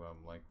into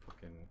like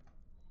fucking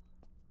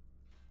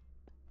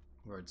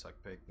roadside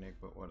picnic,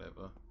 but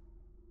whatever.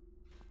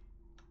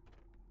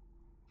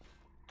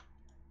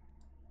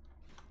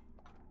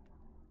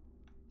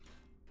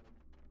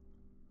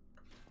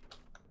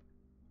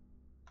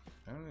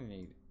 I only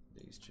need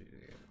these two to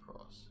get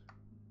across.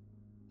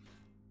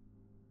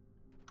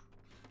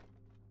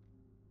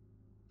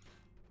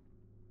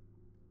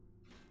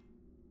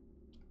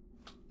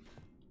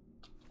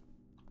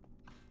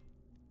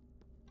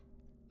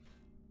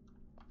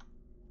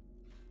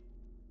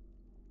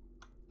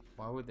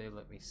 Why would they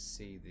let me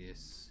see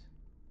this?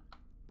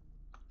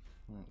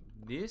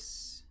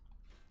 This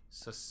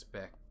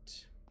suspect.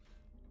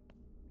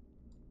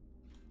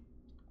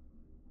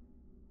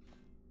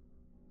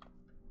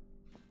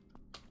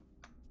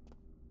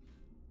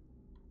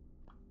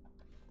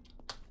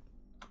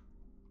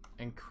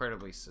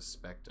 Incredibly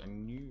suspect. I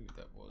knew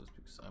that was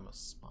because I'm a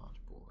smart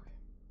boy.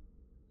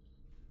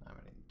 I'm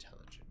an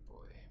intelligent boy.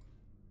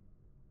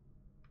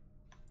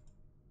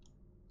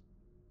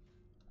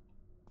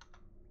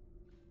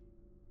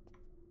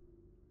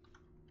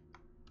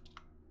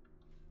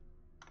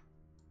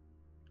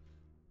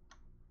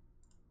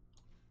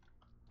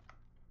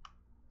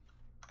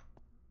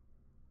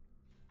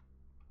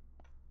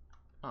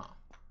 Oh.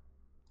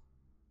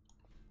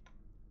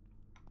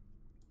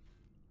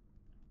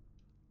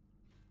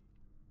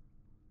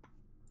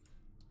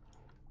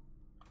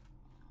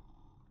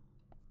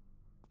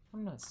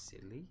 I'm not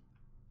silly.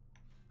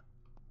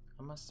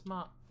 I'm a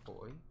smart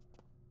boy.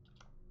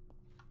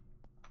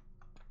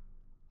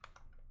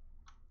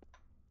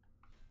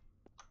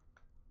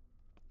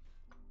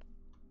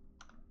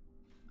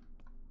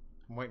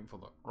 I'm waiting for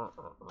the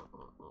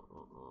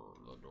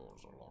doors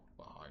are locked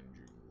behind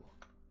you.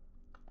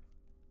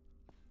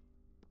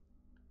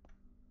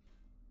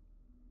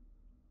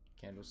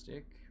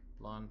 Candlestick,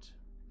 blunt,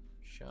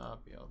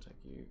 sharp. Yeah, I'll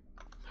take you.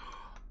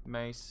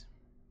 Mace.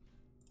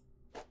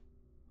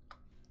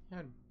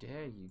 How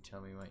dare you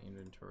tell me my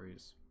inventory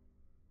is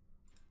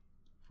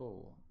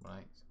full when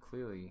I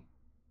clearly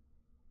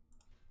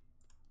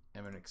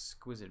am an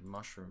exquisite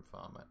mushroom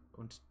farmer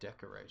and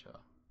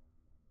decorator.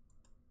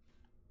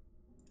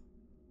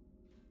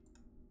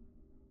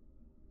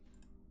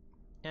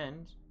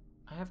 And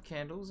I have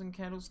candles and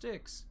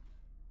candlesticks.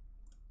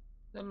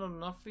 Is that not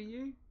enough for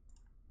you?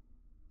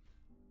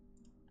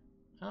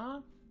 Huh?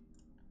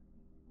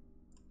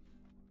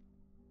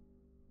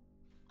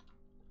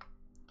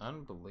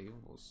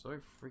 Unbelievable, so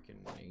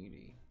freaking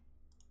needy.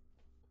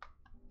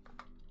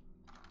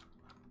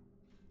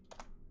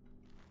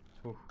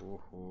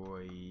 Oh,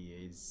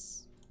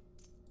 is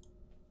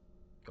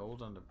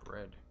gold under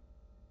bread.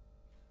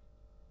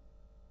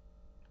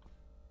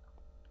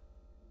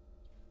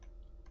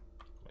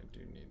 I do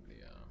need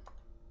the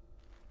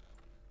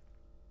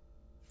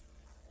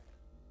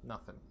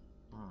nothing.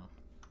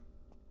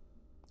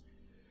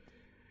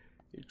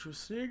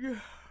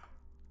 Interesting.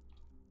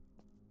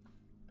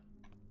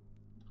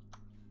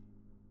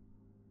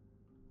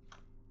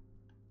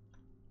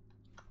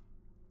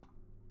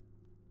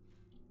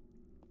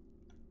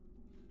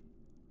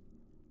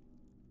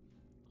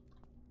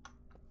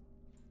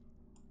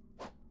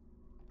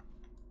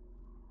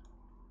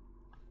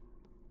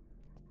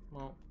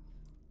 Well.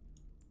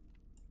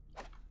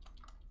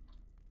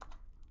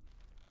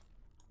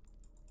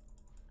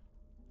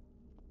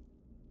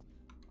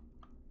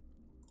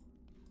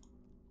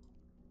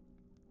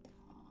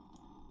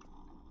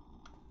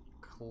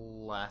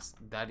 Class.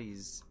 That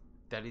is.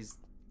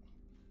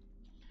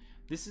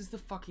 This is the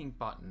fucking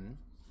button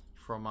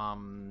from,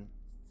 oh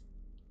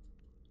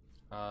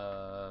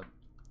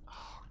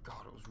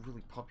god, it was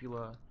really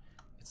popular.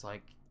 It's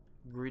like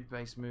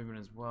grid-based movement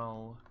as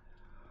well.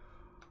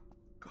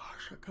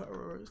 Gosh, I can't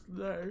remember its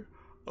name.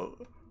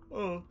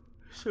 Oh,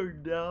 so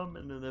dumb.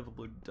 In the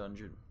Neverlooted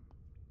dungeon.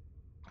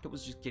 It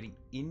was just getting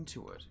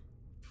into it.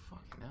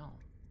 Fucking hell.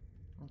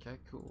 Okay,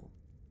 cool.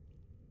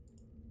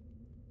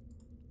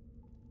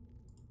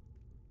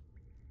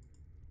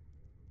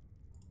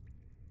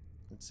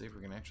 Let's see if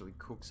we can actually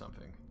cook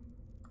something.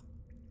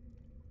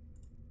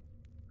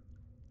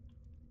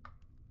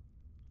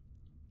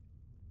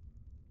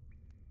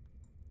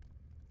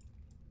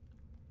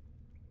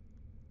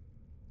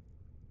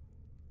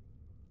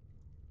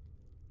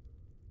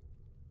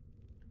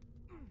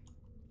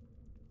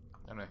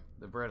 I know,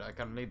 the bread, I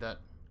kinda need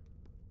that.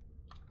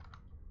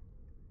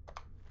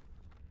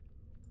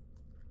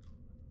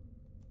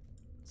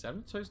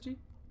 Sounded toasty?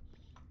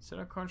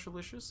 Sounded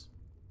crunch-delicious?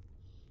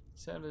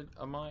 Sounded,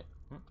 I might,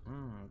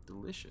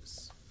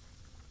 delicious.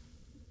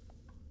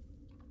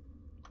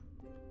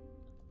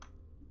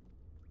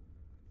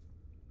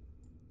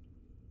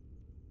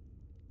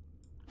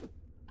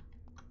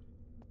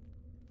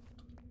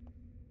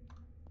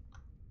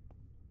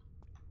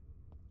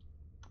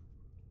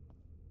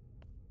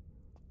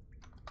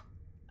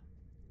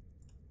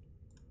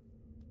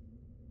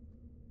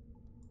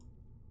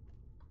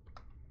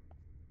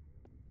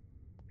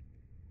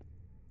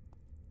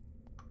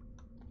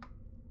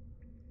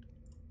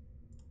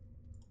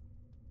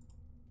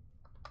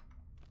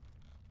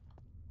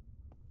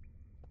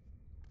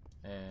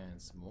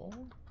 And some more.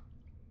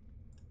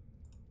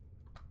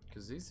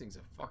 Because these things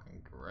are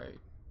fucking great.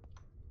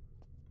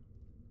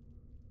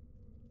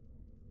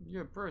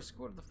 Yo, bro,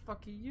 what the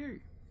fuck are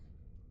you?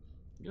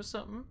 You're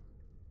something.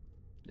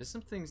 There's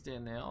some things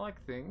down there. I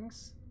like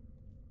things.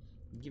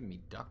 You give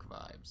me duck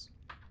vibes.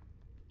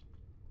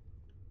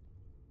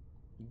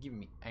 You give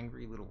me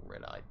angry little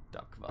red-eyed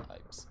duck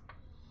vibes.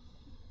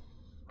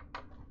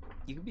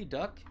 You could be a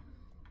duck.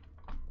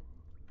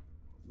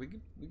 We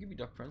could be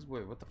duck friends.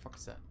 Wait, what the fuck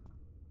is that?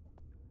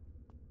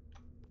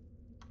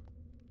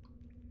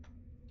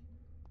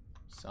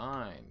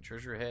 Sign.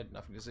 Treasure ahead.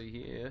 Nothing to see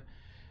here.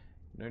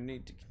 No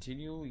need to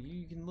continue.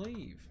 You can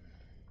leave.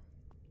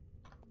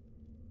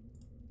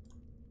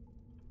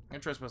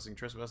 And trespassing.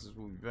 Trespassers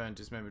will be burned,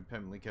 dismembered,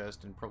 permanently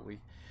cursed, and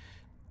probably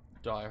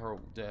die a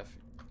horrible death.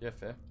 Yeah,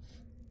 fair.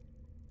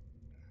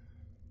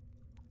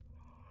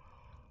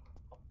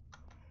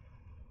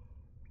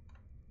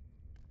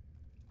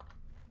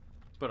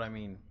 But I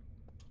mean,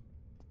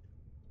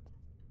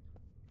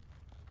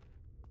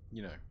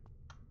 you know,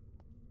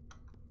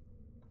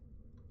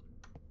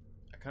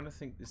 I kind of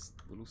think this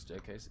little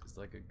staircase is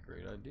like a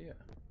great idea.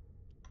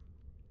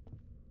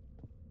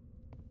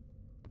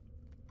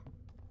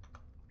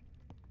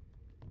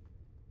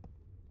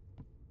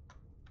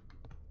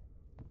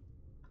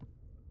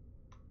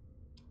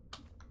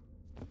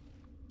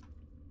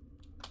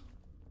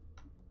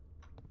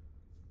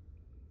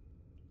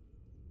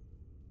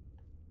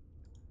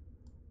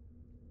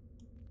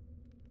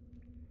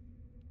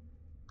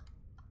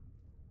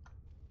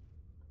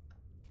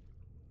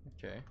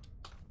 Okay.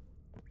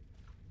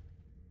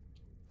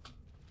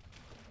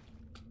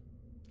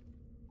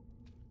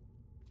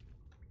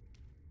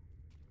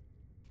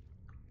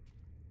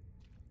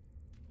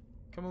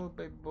 Come on,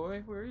 baby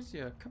boy. Where is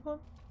you? Come on.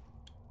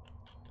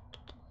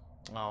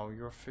 Oh,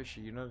 you're a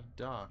fishy. You're not a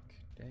duck.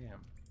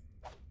 Damn.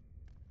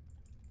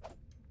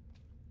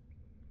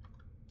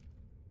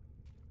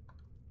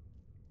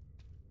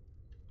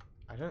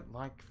 I don't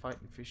like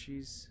fighting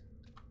fishies.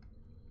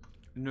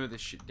 No,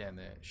 there's shit down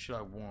there. Shit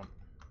I want.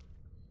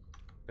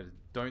 But I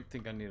don't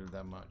think I need it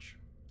that much.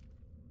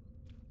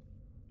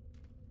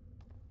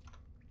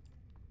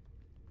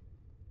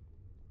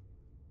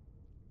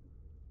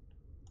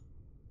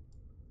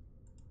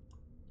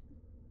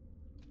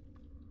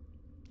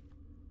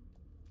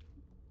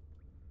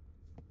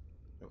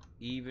 No,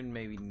 even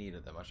maybe need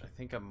it that much. I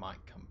think I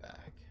might come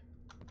back.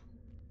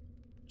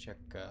 Check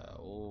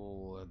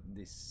all of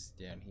this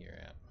down here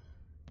out.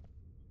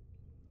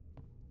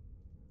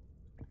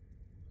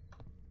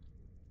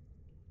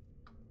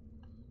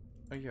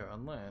 Oh yeah,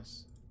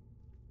 unless...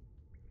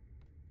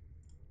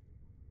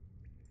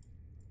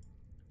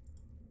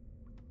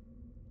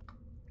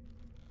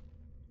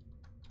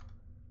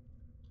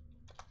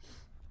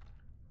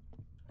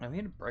 I'm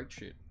here to break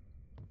shit.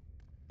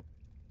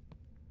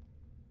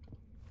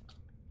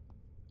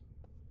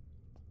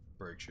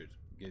 Break shit.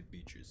 Get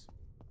beaches.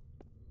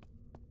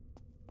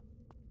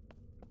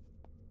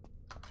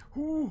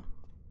 Ooh!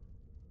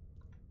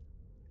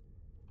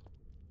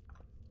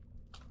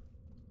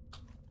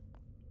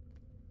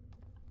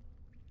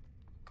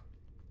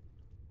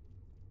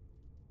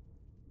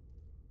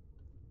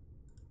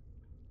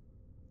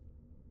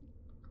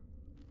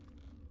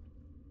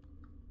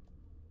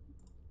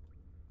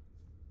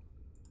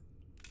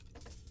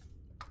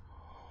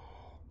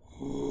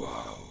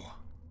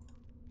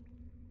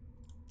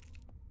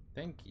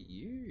 Thank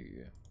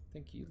you.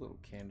 Thank you, little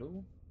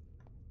candle.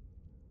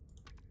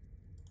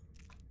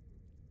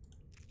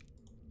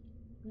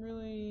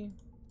 Really?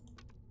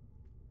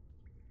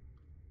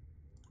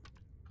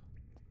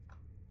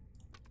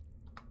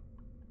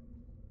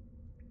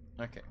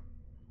 Okay.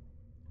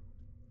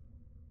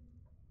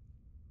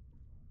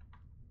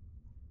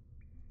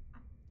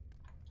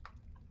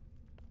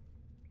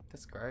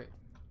 That's great.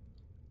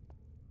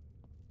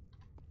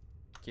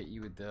 Get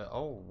you with the...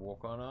 Oh,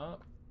 walk on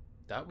up.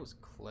 That was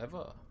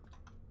clever.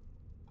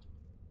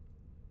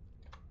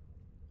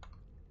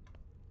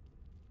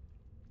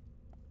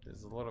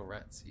 There's a lot of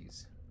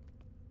ratsies.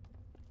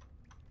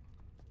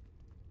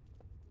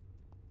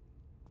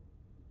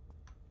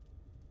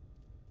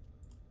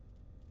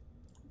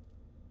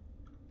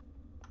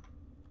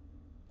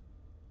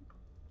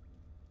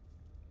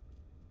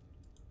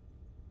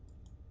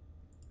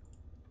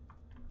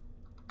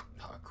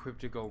 Oh,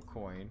 equipped a gold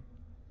coin.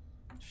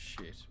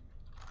 Shit.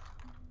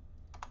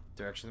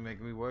 They're actually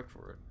making me work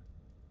for it.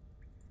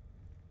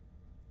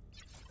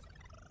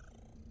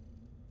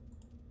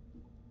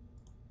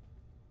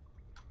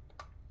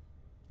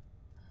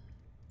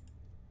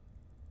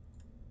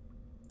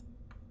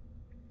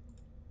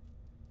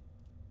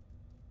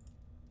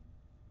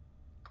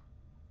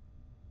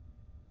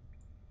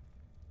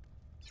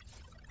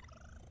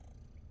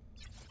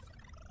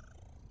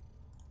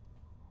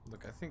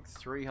 Look, I think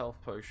 3 health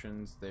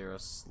potions, they're a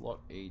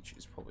slot each,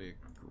 is probably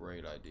a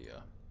great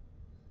idea.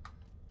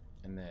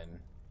 And then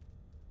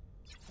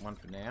 1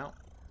 for now.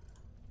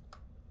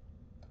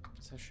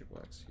 That's how shit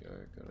works. Yo,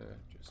 gotta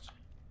just...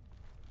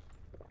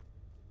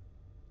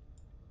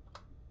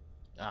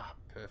 Ah,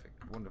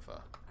 perfect.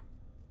 Wonderful.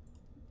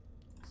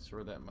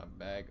 Throw that in my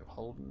bag of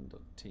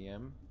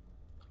holding.tm.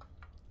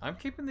 I'm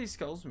keeping these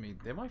skulls with me.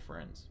 They're my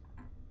friends.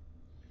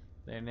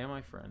 They're now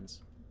my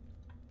friends.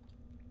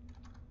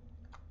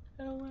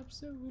 Oh, I'm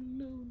so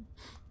alone.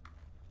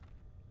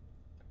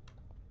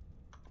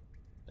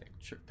 They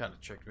kind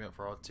of checked me out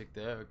for a tick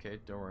there. Okay,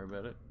 don't worry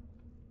about it.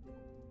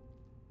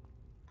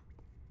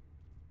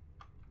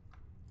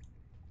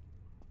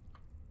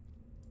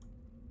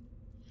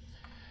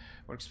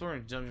 When exploring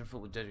a dungeon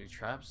full of deadly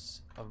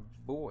traps,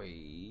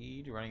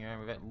 avoid running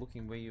around without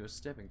looking where you are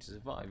stepping to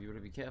survive. You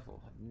gotta be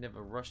careful. I've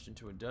never rushed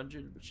into a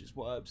dungeon, which is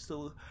why I'm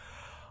still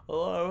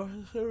alive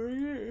after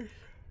 7 years.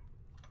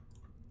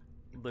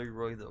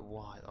 Leroy the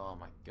White. Oh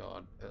my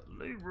god.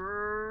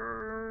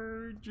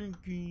 Leroy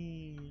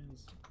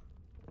Jenkins.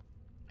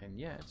 And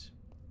yet,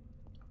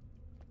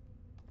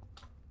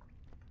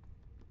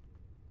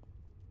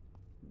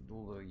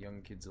 all the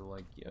young kids are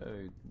like,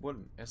 yo, what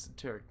an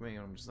esoteric me.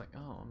 And I'm just like,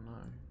 oh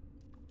no.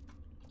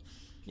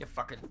 You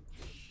fucking,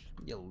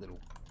 you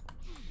little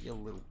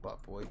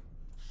butt boy.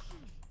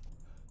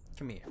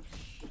 Come here.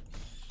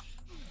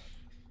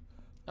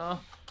 No,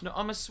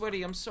 I'm a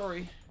sweaty, I'm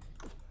sorry.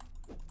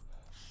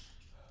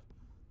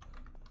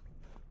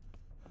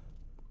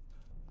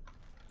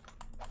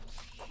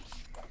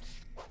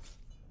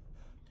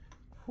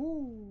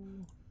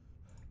 Whoo.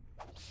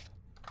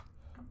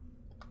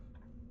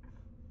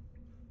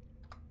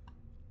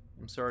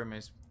 I'm sorry,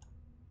 Mace.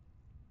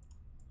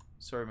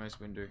 Sorry, Mace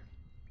Windu.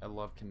 Our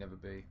love can never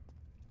be.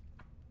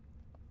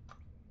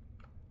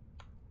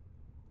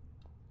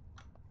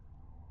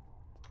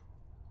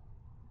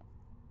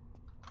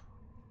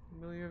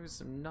 Really over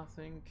some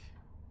nothing.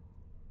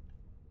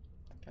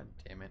 God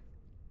damn it.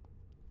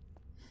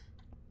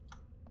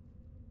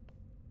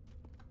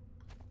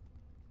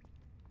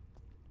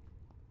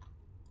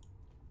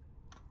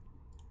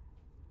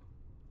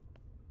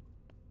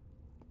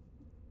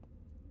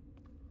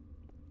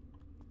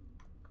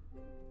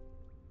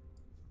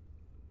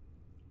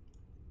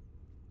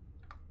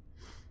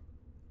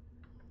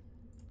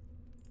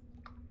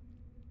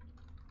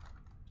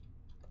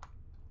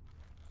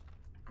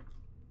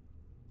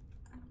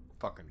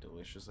 Fucking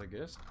delicious, I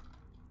guess.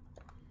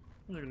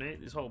 I'm gonna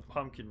eat this whole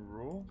pumpkin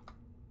raw.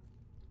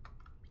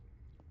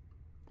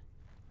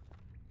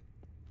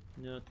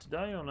 Now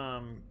today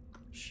on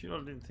shit I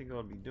didn't think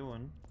I'd be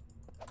doing.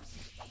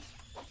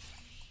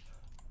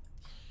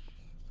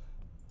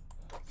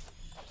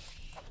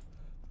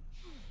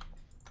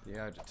 The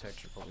eye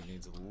detection probably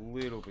needs a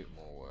little bit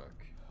more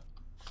work.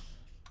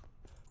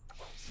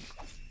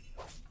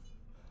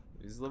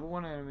 It is level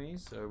 1 enemy,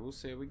 so we'll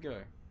see how we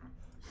go.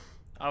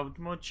 Oh,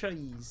 my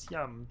cheese,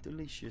 yum,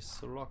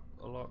 delicious.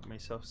 I like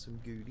myself some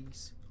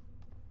goodies.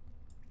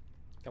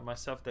 Got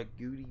myself that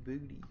goody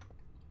booty.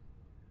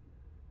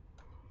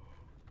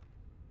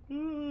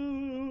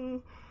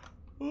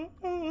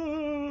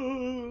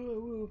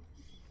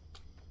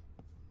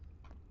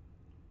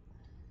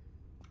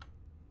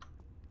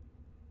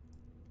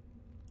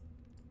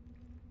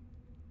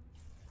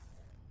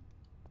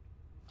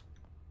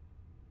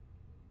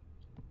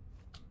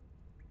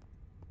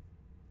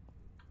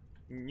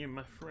 Yeah,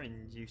 my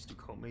friends used to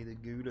call me the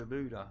Gouda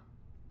Buddha.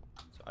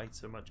 So I ate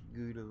so much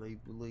Gouda they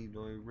believed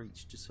I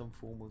reached some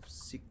form of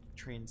sick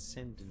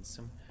transcendence,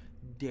 some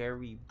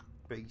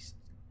dairy-based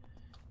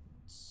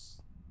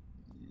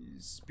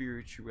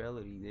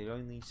spirituality that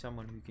only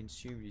someone who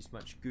consumed as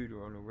much Gouda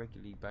on a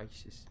regular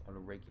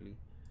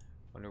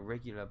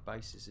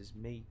basis, as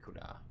me could,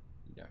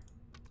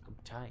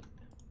 obtain.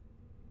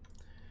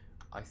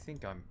 I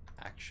think I'm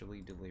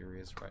actually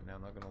delirious right now,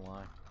 not gonna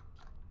lie.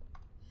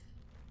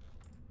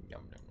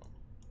 Yum, yum, yum.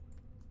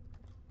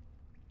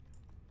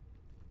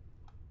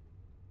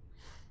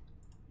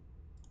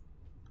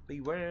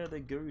 Beware the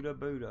Gouda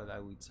Buddha, they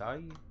would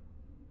say.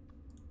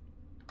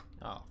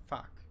 Oh,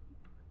 fuck.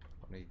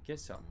 I need to get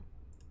something.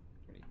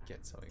 I need to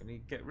get something. I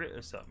need to get rid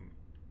of something.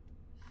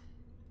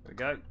 There we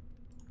go.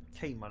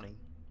 Key money.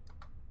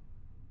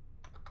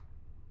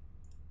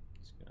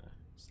 Just gonna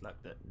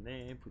slap that in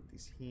there, put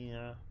this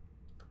here.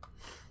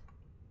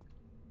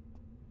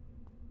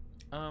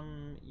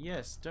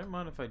 Yes, don't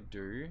mind if I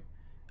do.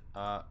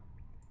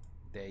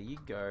 There you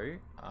go.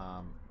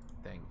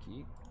 Thank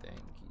you, thank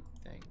you,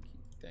 thank you,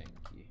 thank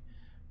you.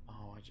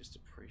 Oh, I just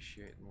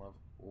appreciate and love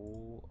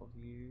all of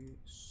you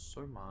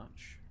so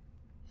much.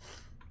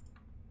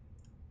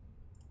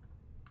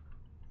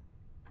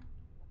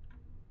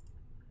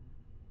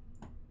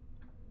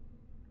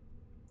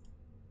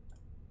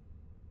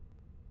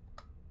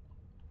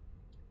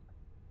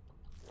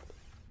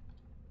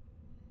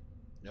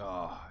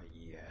 Ah,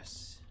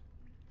 yes.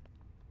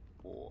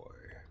 Boy.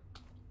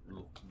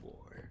 Look,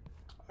 boy.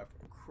 I've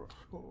a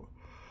crossbow.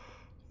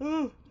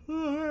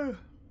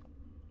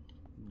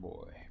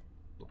 Boy.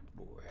 Look,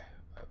 boy.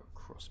 I have a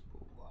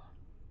crossbow.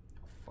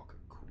 How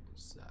fucking cool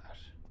is that?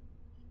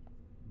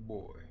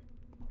 Boy.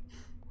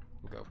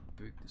 Look how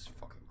big this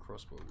fucking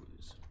crossbow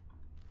is.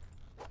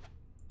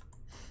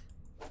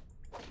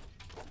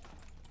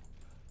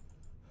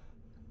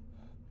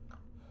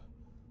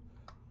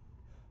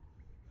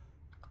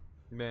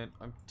 Man,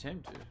 I'm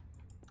tempted.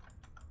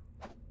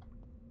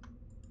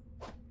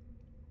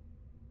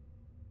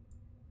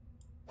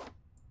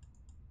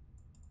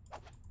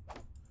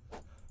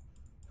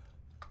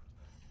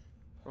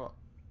 Right.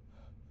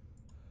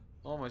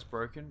 Almost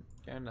broken.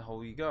 Down the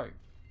hole you go.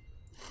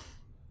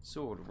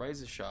 Sword,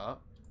 razor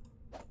sharp.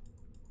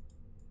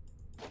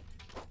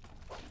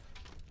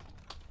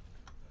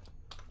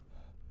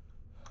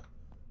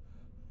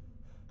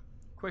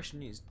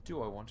 Question is,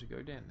 do I want to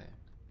go down there?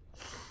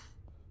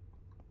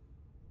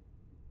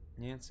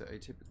 The answer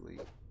atypically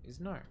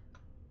is no.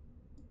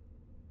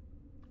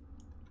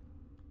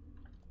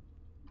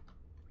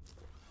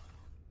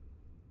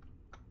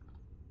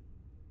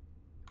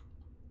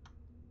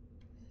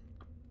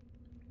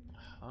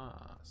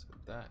 Aha, so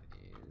that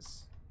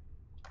is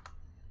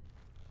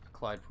a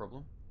Clyde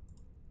problem.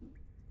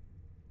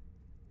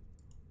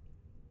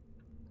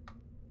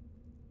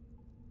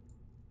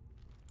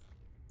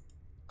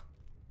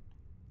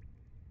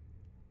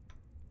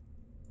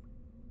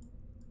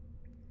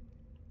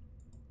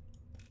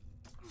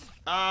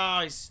 Ah,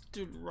 I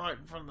stood right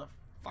in front of the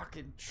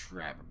fucking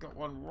trap. I got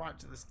one right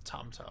to this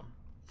tum-tum.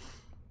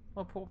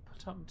 Oh, poor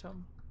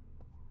tum-tum.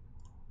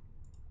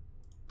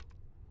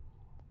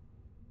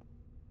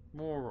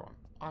 Moron.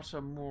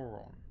 Utter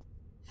moron.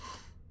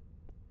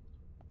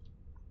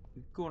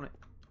 You've gone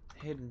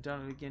ahead and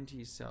done it again to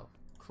yourself.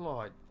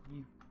 Clyde,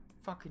 you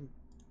fucking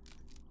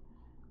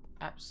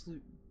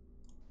absolute...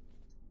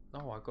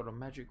 Oh, I got a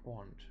magic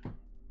wand.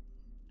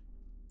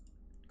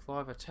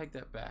 Clive, I take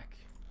that back.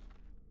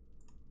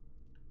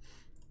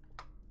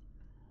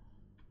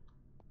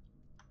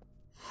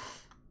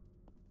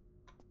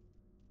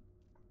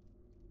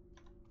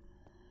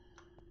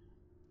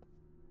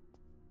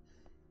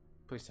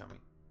 Please tell me.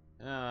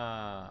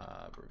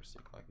 Ah,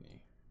 broomstick like me.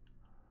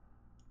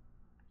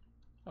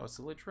 Oh, it's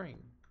a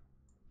latrine.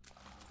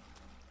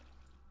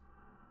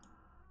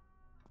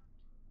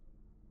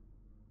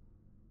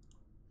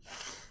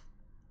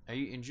 Are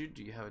you injured?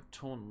 Do you have a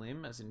torn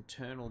limb as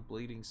internal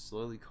bleeding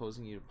slowly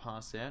causing you to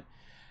pass out?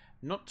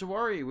 Not to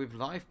worry, with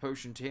Life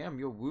Potion TM,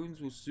 your wounds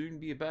will soon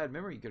be a bad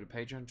memory. Go to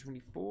page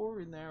 124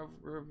 in their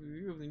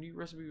review of the new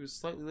recipe with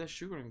slightly less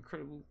sugar and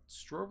incredible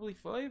strawberry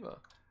flavour.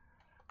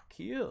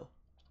 Kill.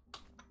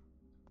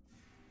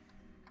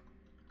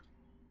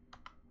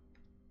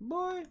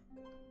 Boy,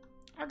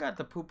 I got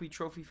the poopy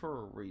trophy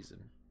for a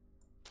reason.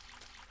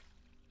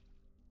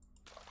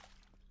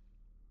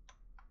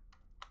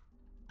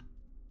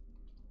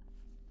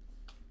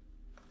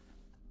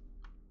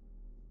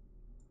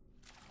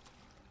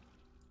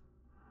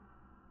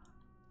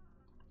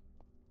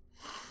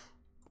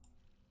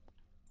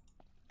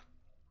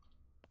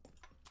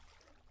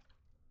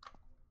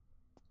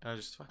 I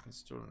just fucking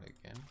stood on it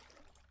again.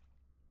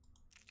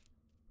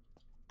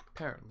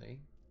 Apparently,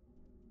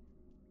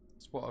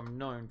 it's what I'm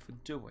known for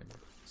doing.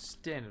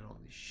 Standing on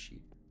this shit.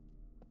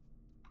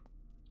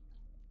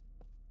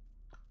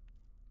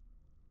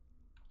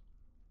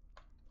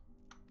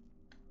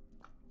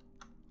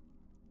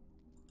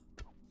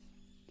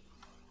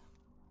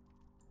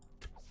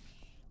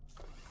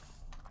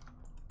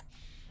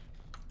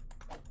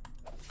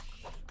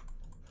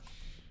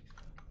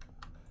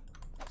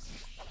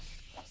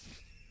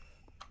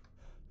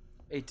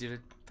 It did a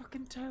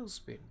fucking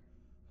tailspin.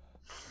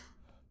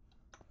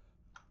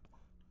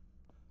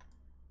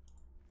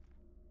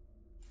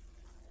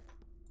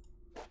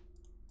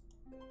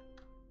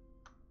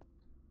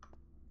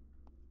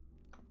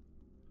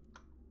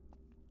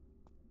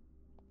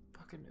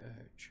 fucking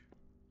urge.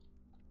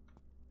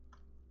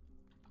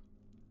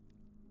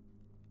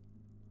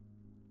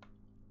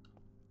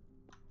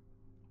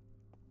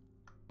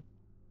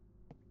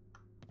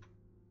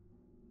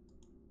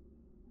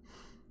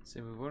 So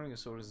rewarding a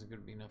sword isn't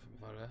going to be enough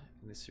for Vada.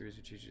 In this series,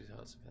 we teach you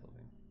how it's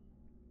developing.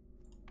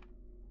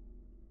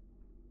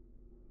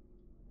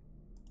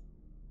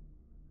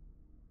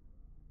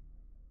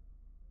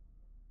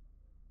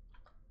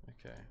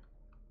 Okay.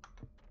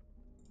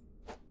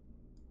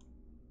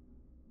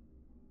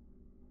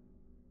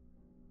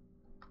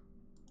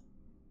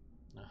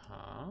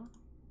 Uh-huh.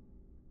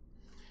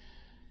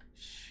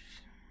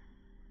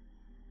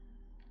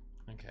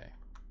 Okay.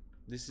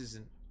 This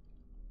isn't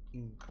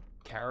in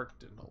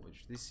character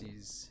knowledge. This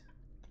is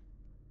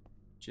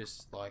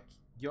just like,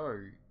 yo,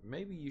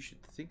 maybe you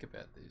should think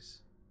about this.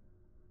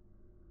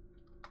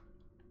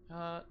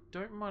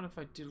 Don't mind if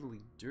I diddly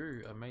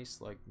do a mace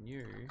like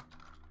new.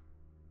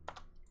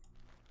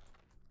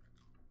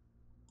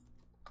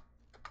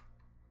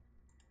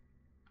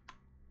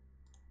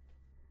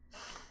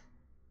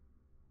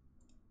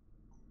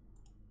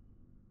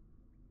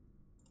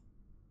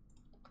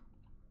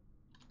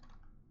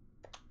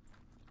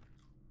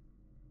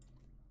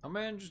 A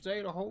man just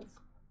ate a whole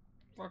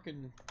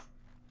fucking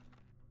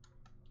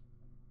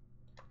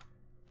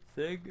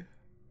thing.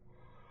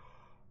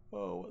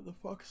 Oh, what the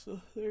fuck's the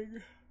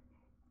thing?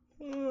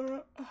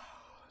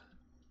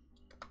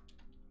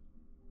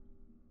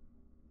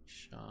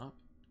 Sharp.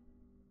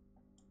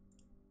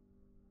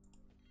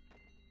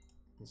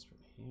 This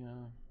one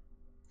here.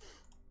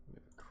 We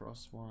have a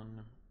cross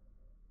one.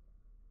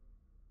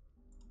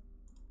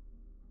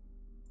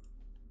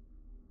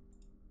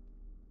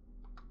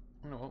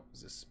 Oh, what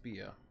was a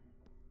spear?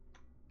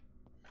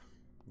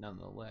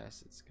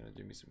 Nonetheless, it's gonna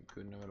do me some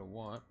good no matter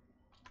what.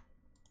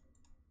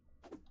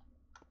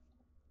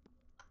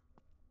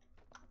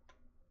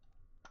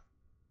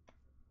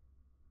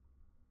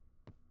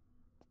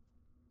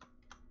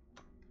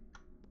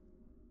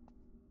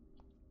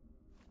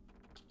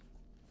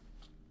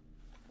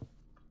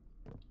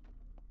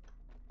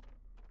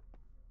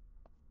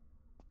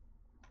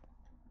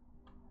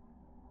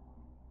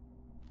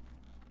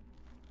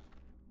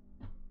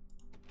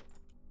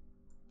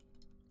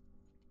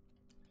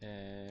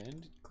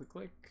 And click,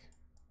 click.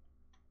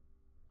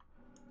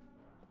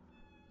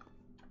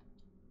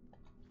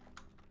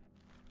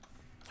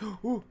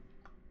 Ooh.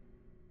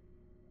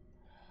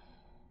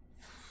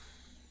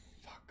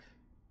 Fuck.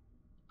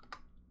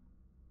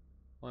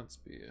 Light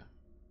spear.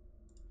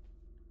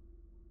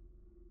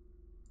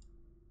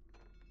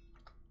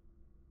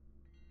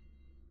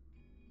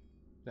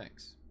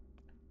 Thanks.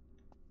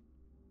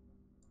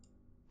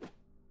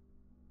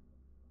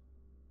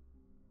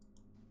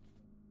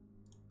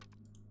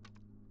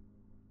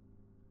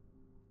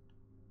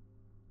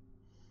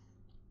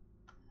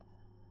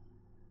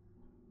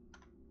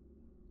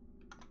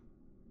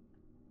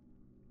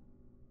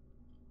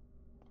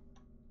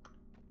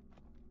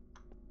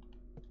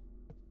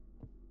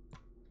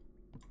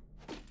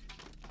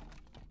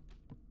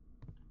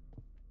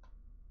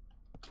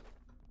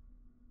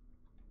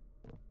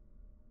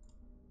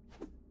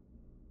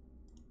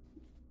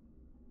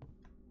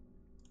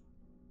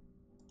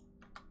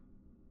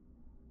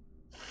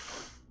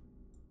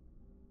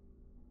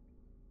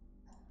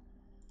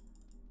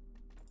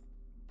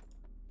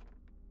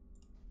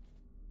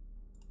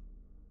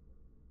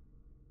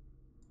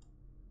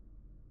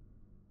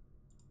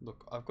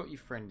 Look, I've got your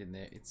friend in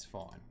there. It's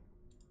fine.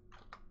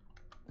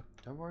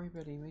 Don't worry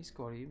about him. He's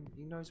got him.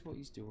 He knows what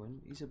he's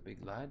doing. He's a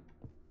big lad.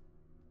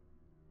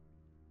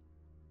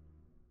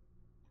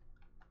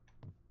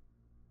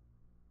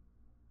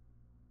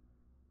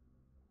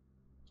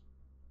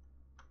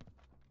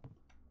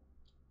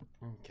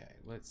 Okay,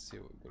 let's see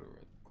what we've got around the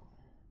corner.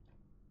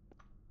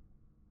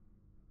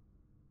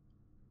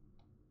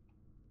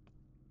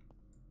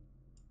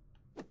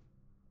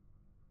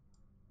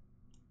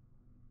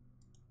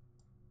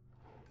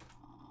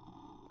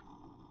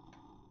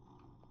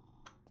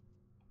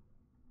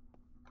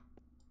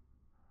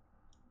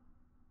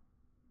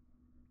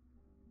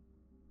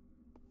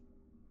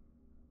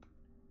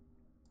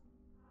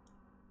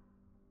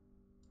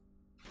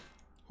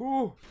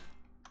 Ooh!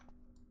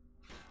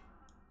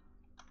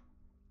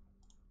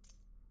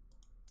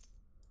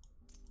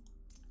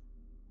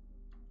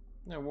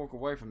 Now walk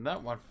away from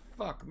that one.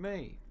 Fuck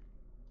me.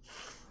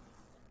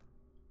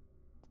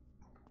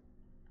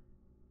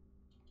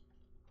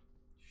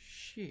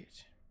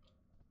 Shit.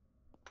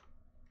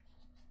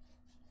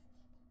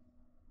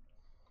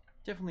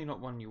 Definitely not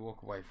one you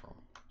walk away from.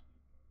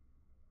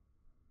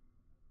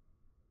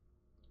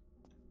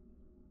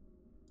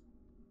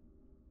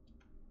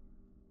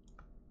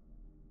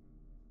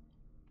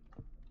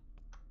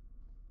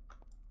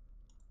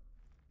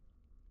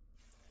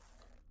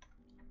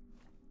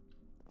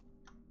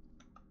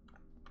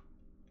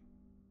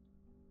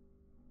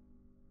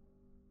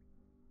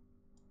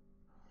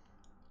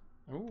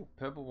 Oh,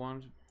 purple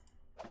wand.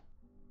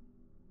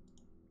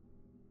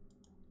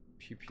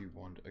 Pew pew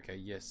wand. Okay,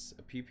 yes,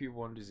 a pew pew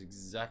wand is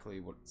exactly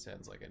what it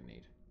sounds like I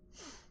need.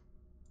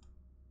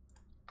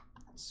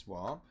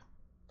 Swap.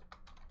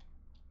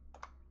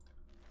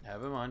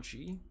 Have a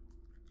munchie.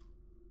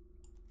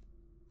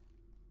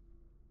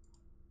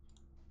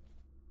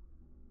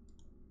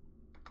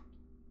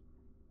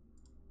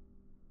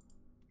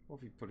 What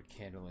if you put a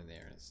candle in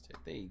there instead?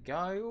 There you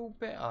go, all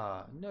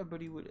better.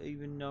 Nobody would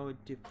even know a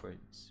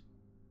difference.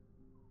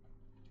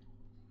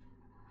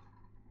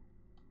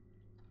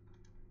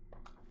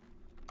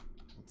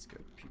 Let's go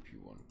pew pew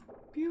one.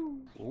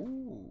 Pew!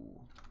 Ooh.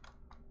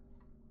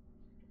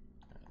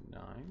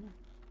 9.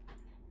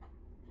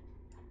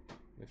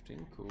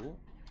 Lifting, cool.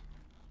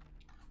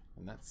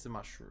 And that's the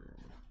mushroom.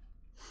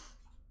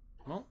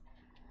 Well.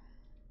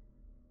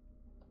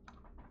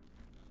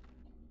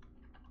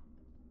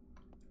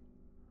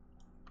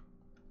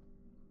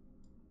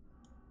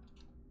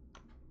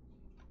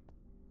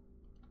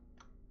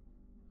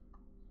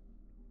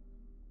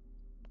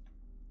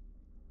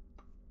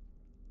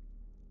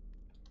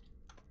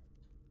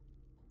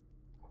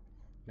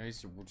 I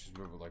used to just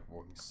remember like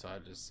walking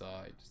side to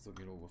side, just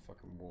looking at all the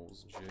fucking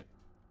walls and shit.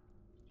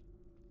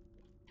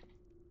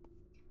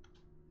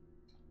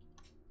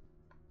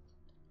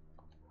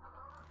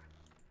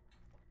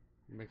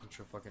 Making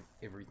sure fucking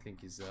everything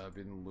is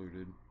been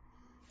looted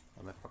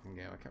on that fucking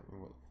game. I can't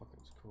remember what the fuck it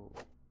was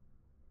called.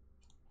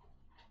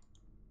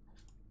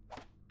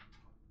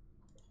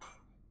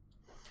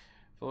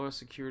 Follow a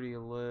security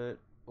alert.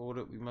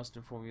 Audit, we must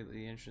inform you that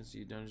the entrance to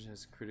your dungeon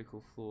has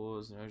critical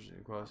flaws and urgent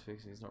requires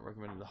fixing. It's not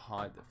recommended to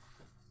hide the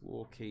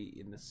floor key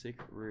in the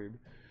secret room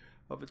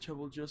of a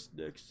chapel just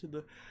next to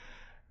the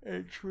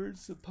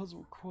entrance. The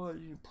puzzle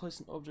requires you to place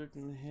an object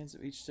in the hands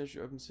of each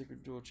statue. Open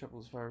secret door. Chapel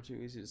is far too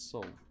easy to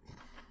solve.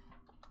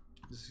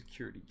 The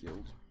security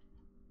guild.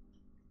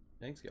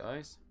 Thanks,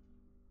 guys.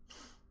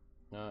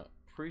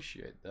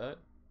 Appreciate that.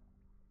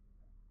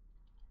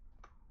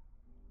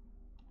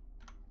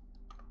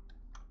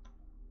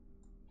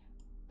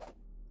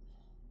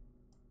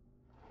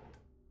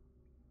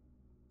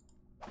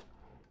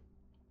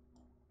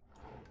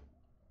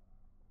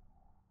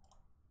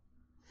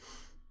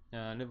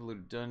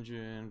 Neverlooted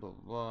dungeon, blah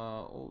blah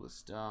blah, all the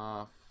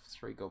stuff.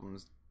 3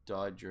 goblins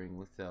died during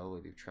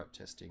lethality of trap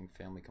testing.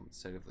 Family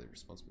compensated for the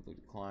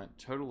responsibility client.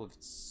 Total of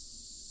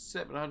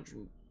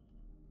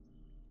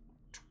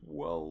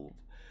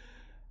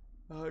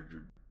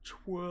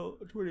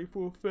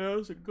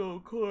 24,000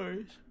 gold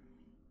coins.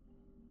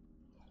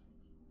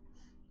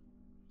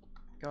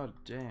 God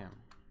damn.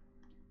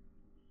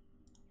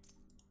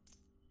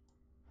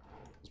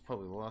 It's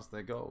probably the last of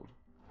their gold.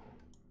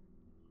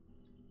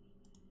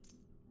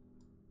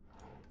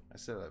 I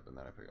said that, but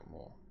then I pick up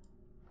more.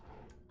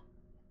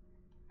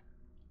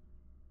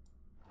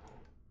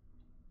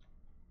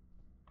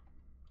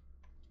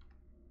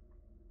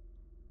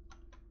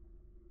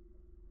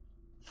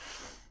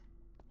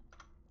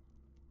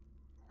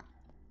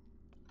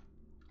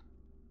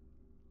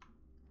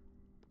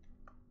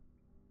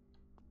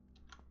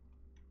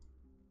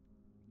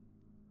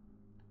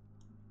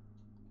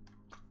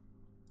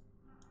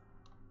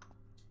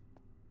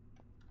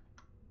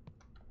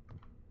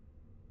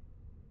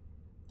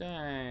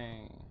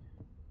 Dang.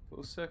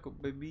 Full circle,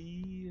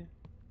 baby.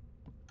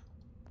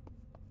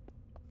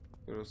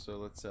 But also,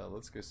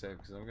 let's go save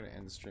because I'm gonna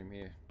end the stream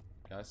here,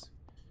 guys.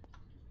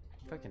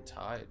 I'm fucking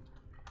tired.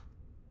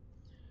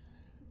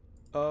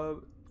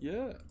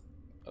 Yeah,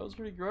 that was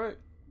pretty great.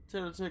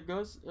 10 out of 10,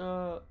 guys.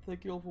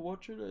 Thank you all for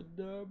watching, and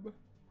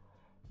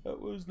that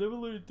was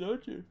Neverlooted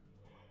Dungeon.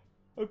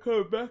 I'm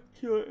coming back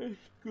to it. It's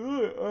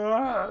good.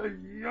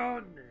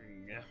 Yawning.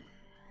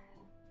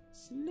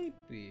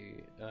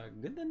 Sleepy.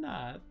 Good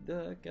night.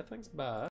 Okay, thanks. Bye.